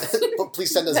 MySpace?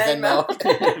 Please send us Venmo.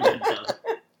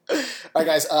 All right,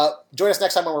 guys. Join us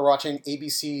next time when we're watching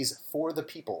ABC's For the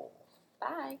People.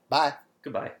 Bye. Bye.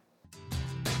 Goodbye.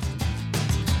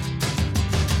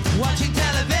 Watching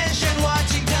television,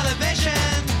 watching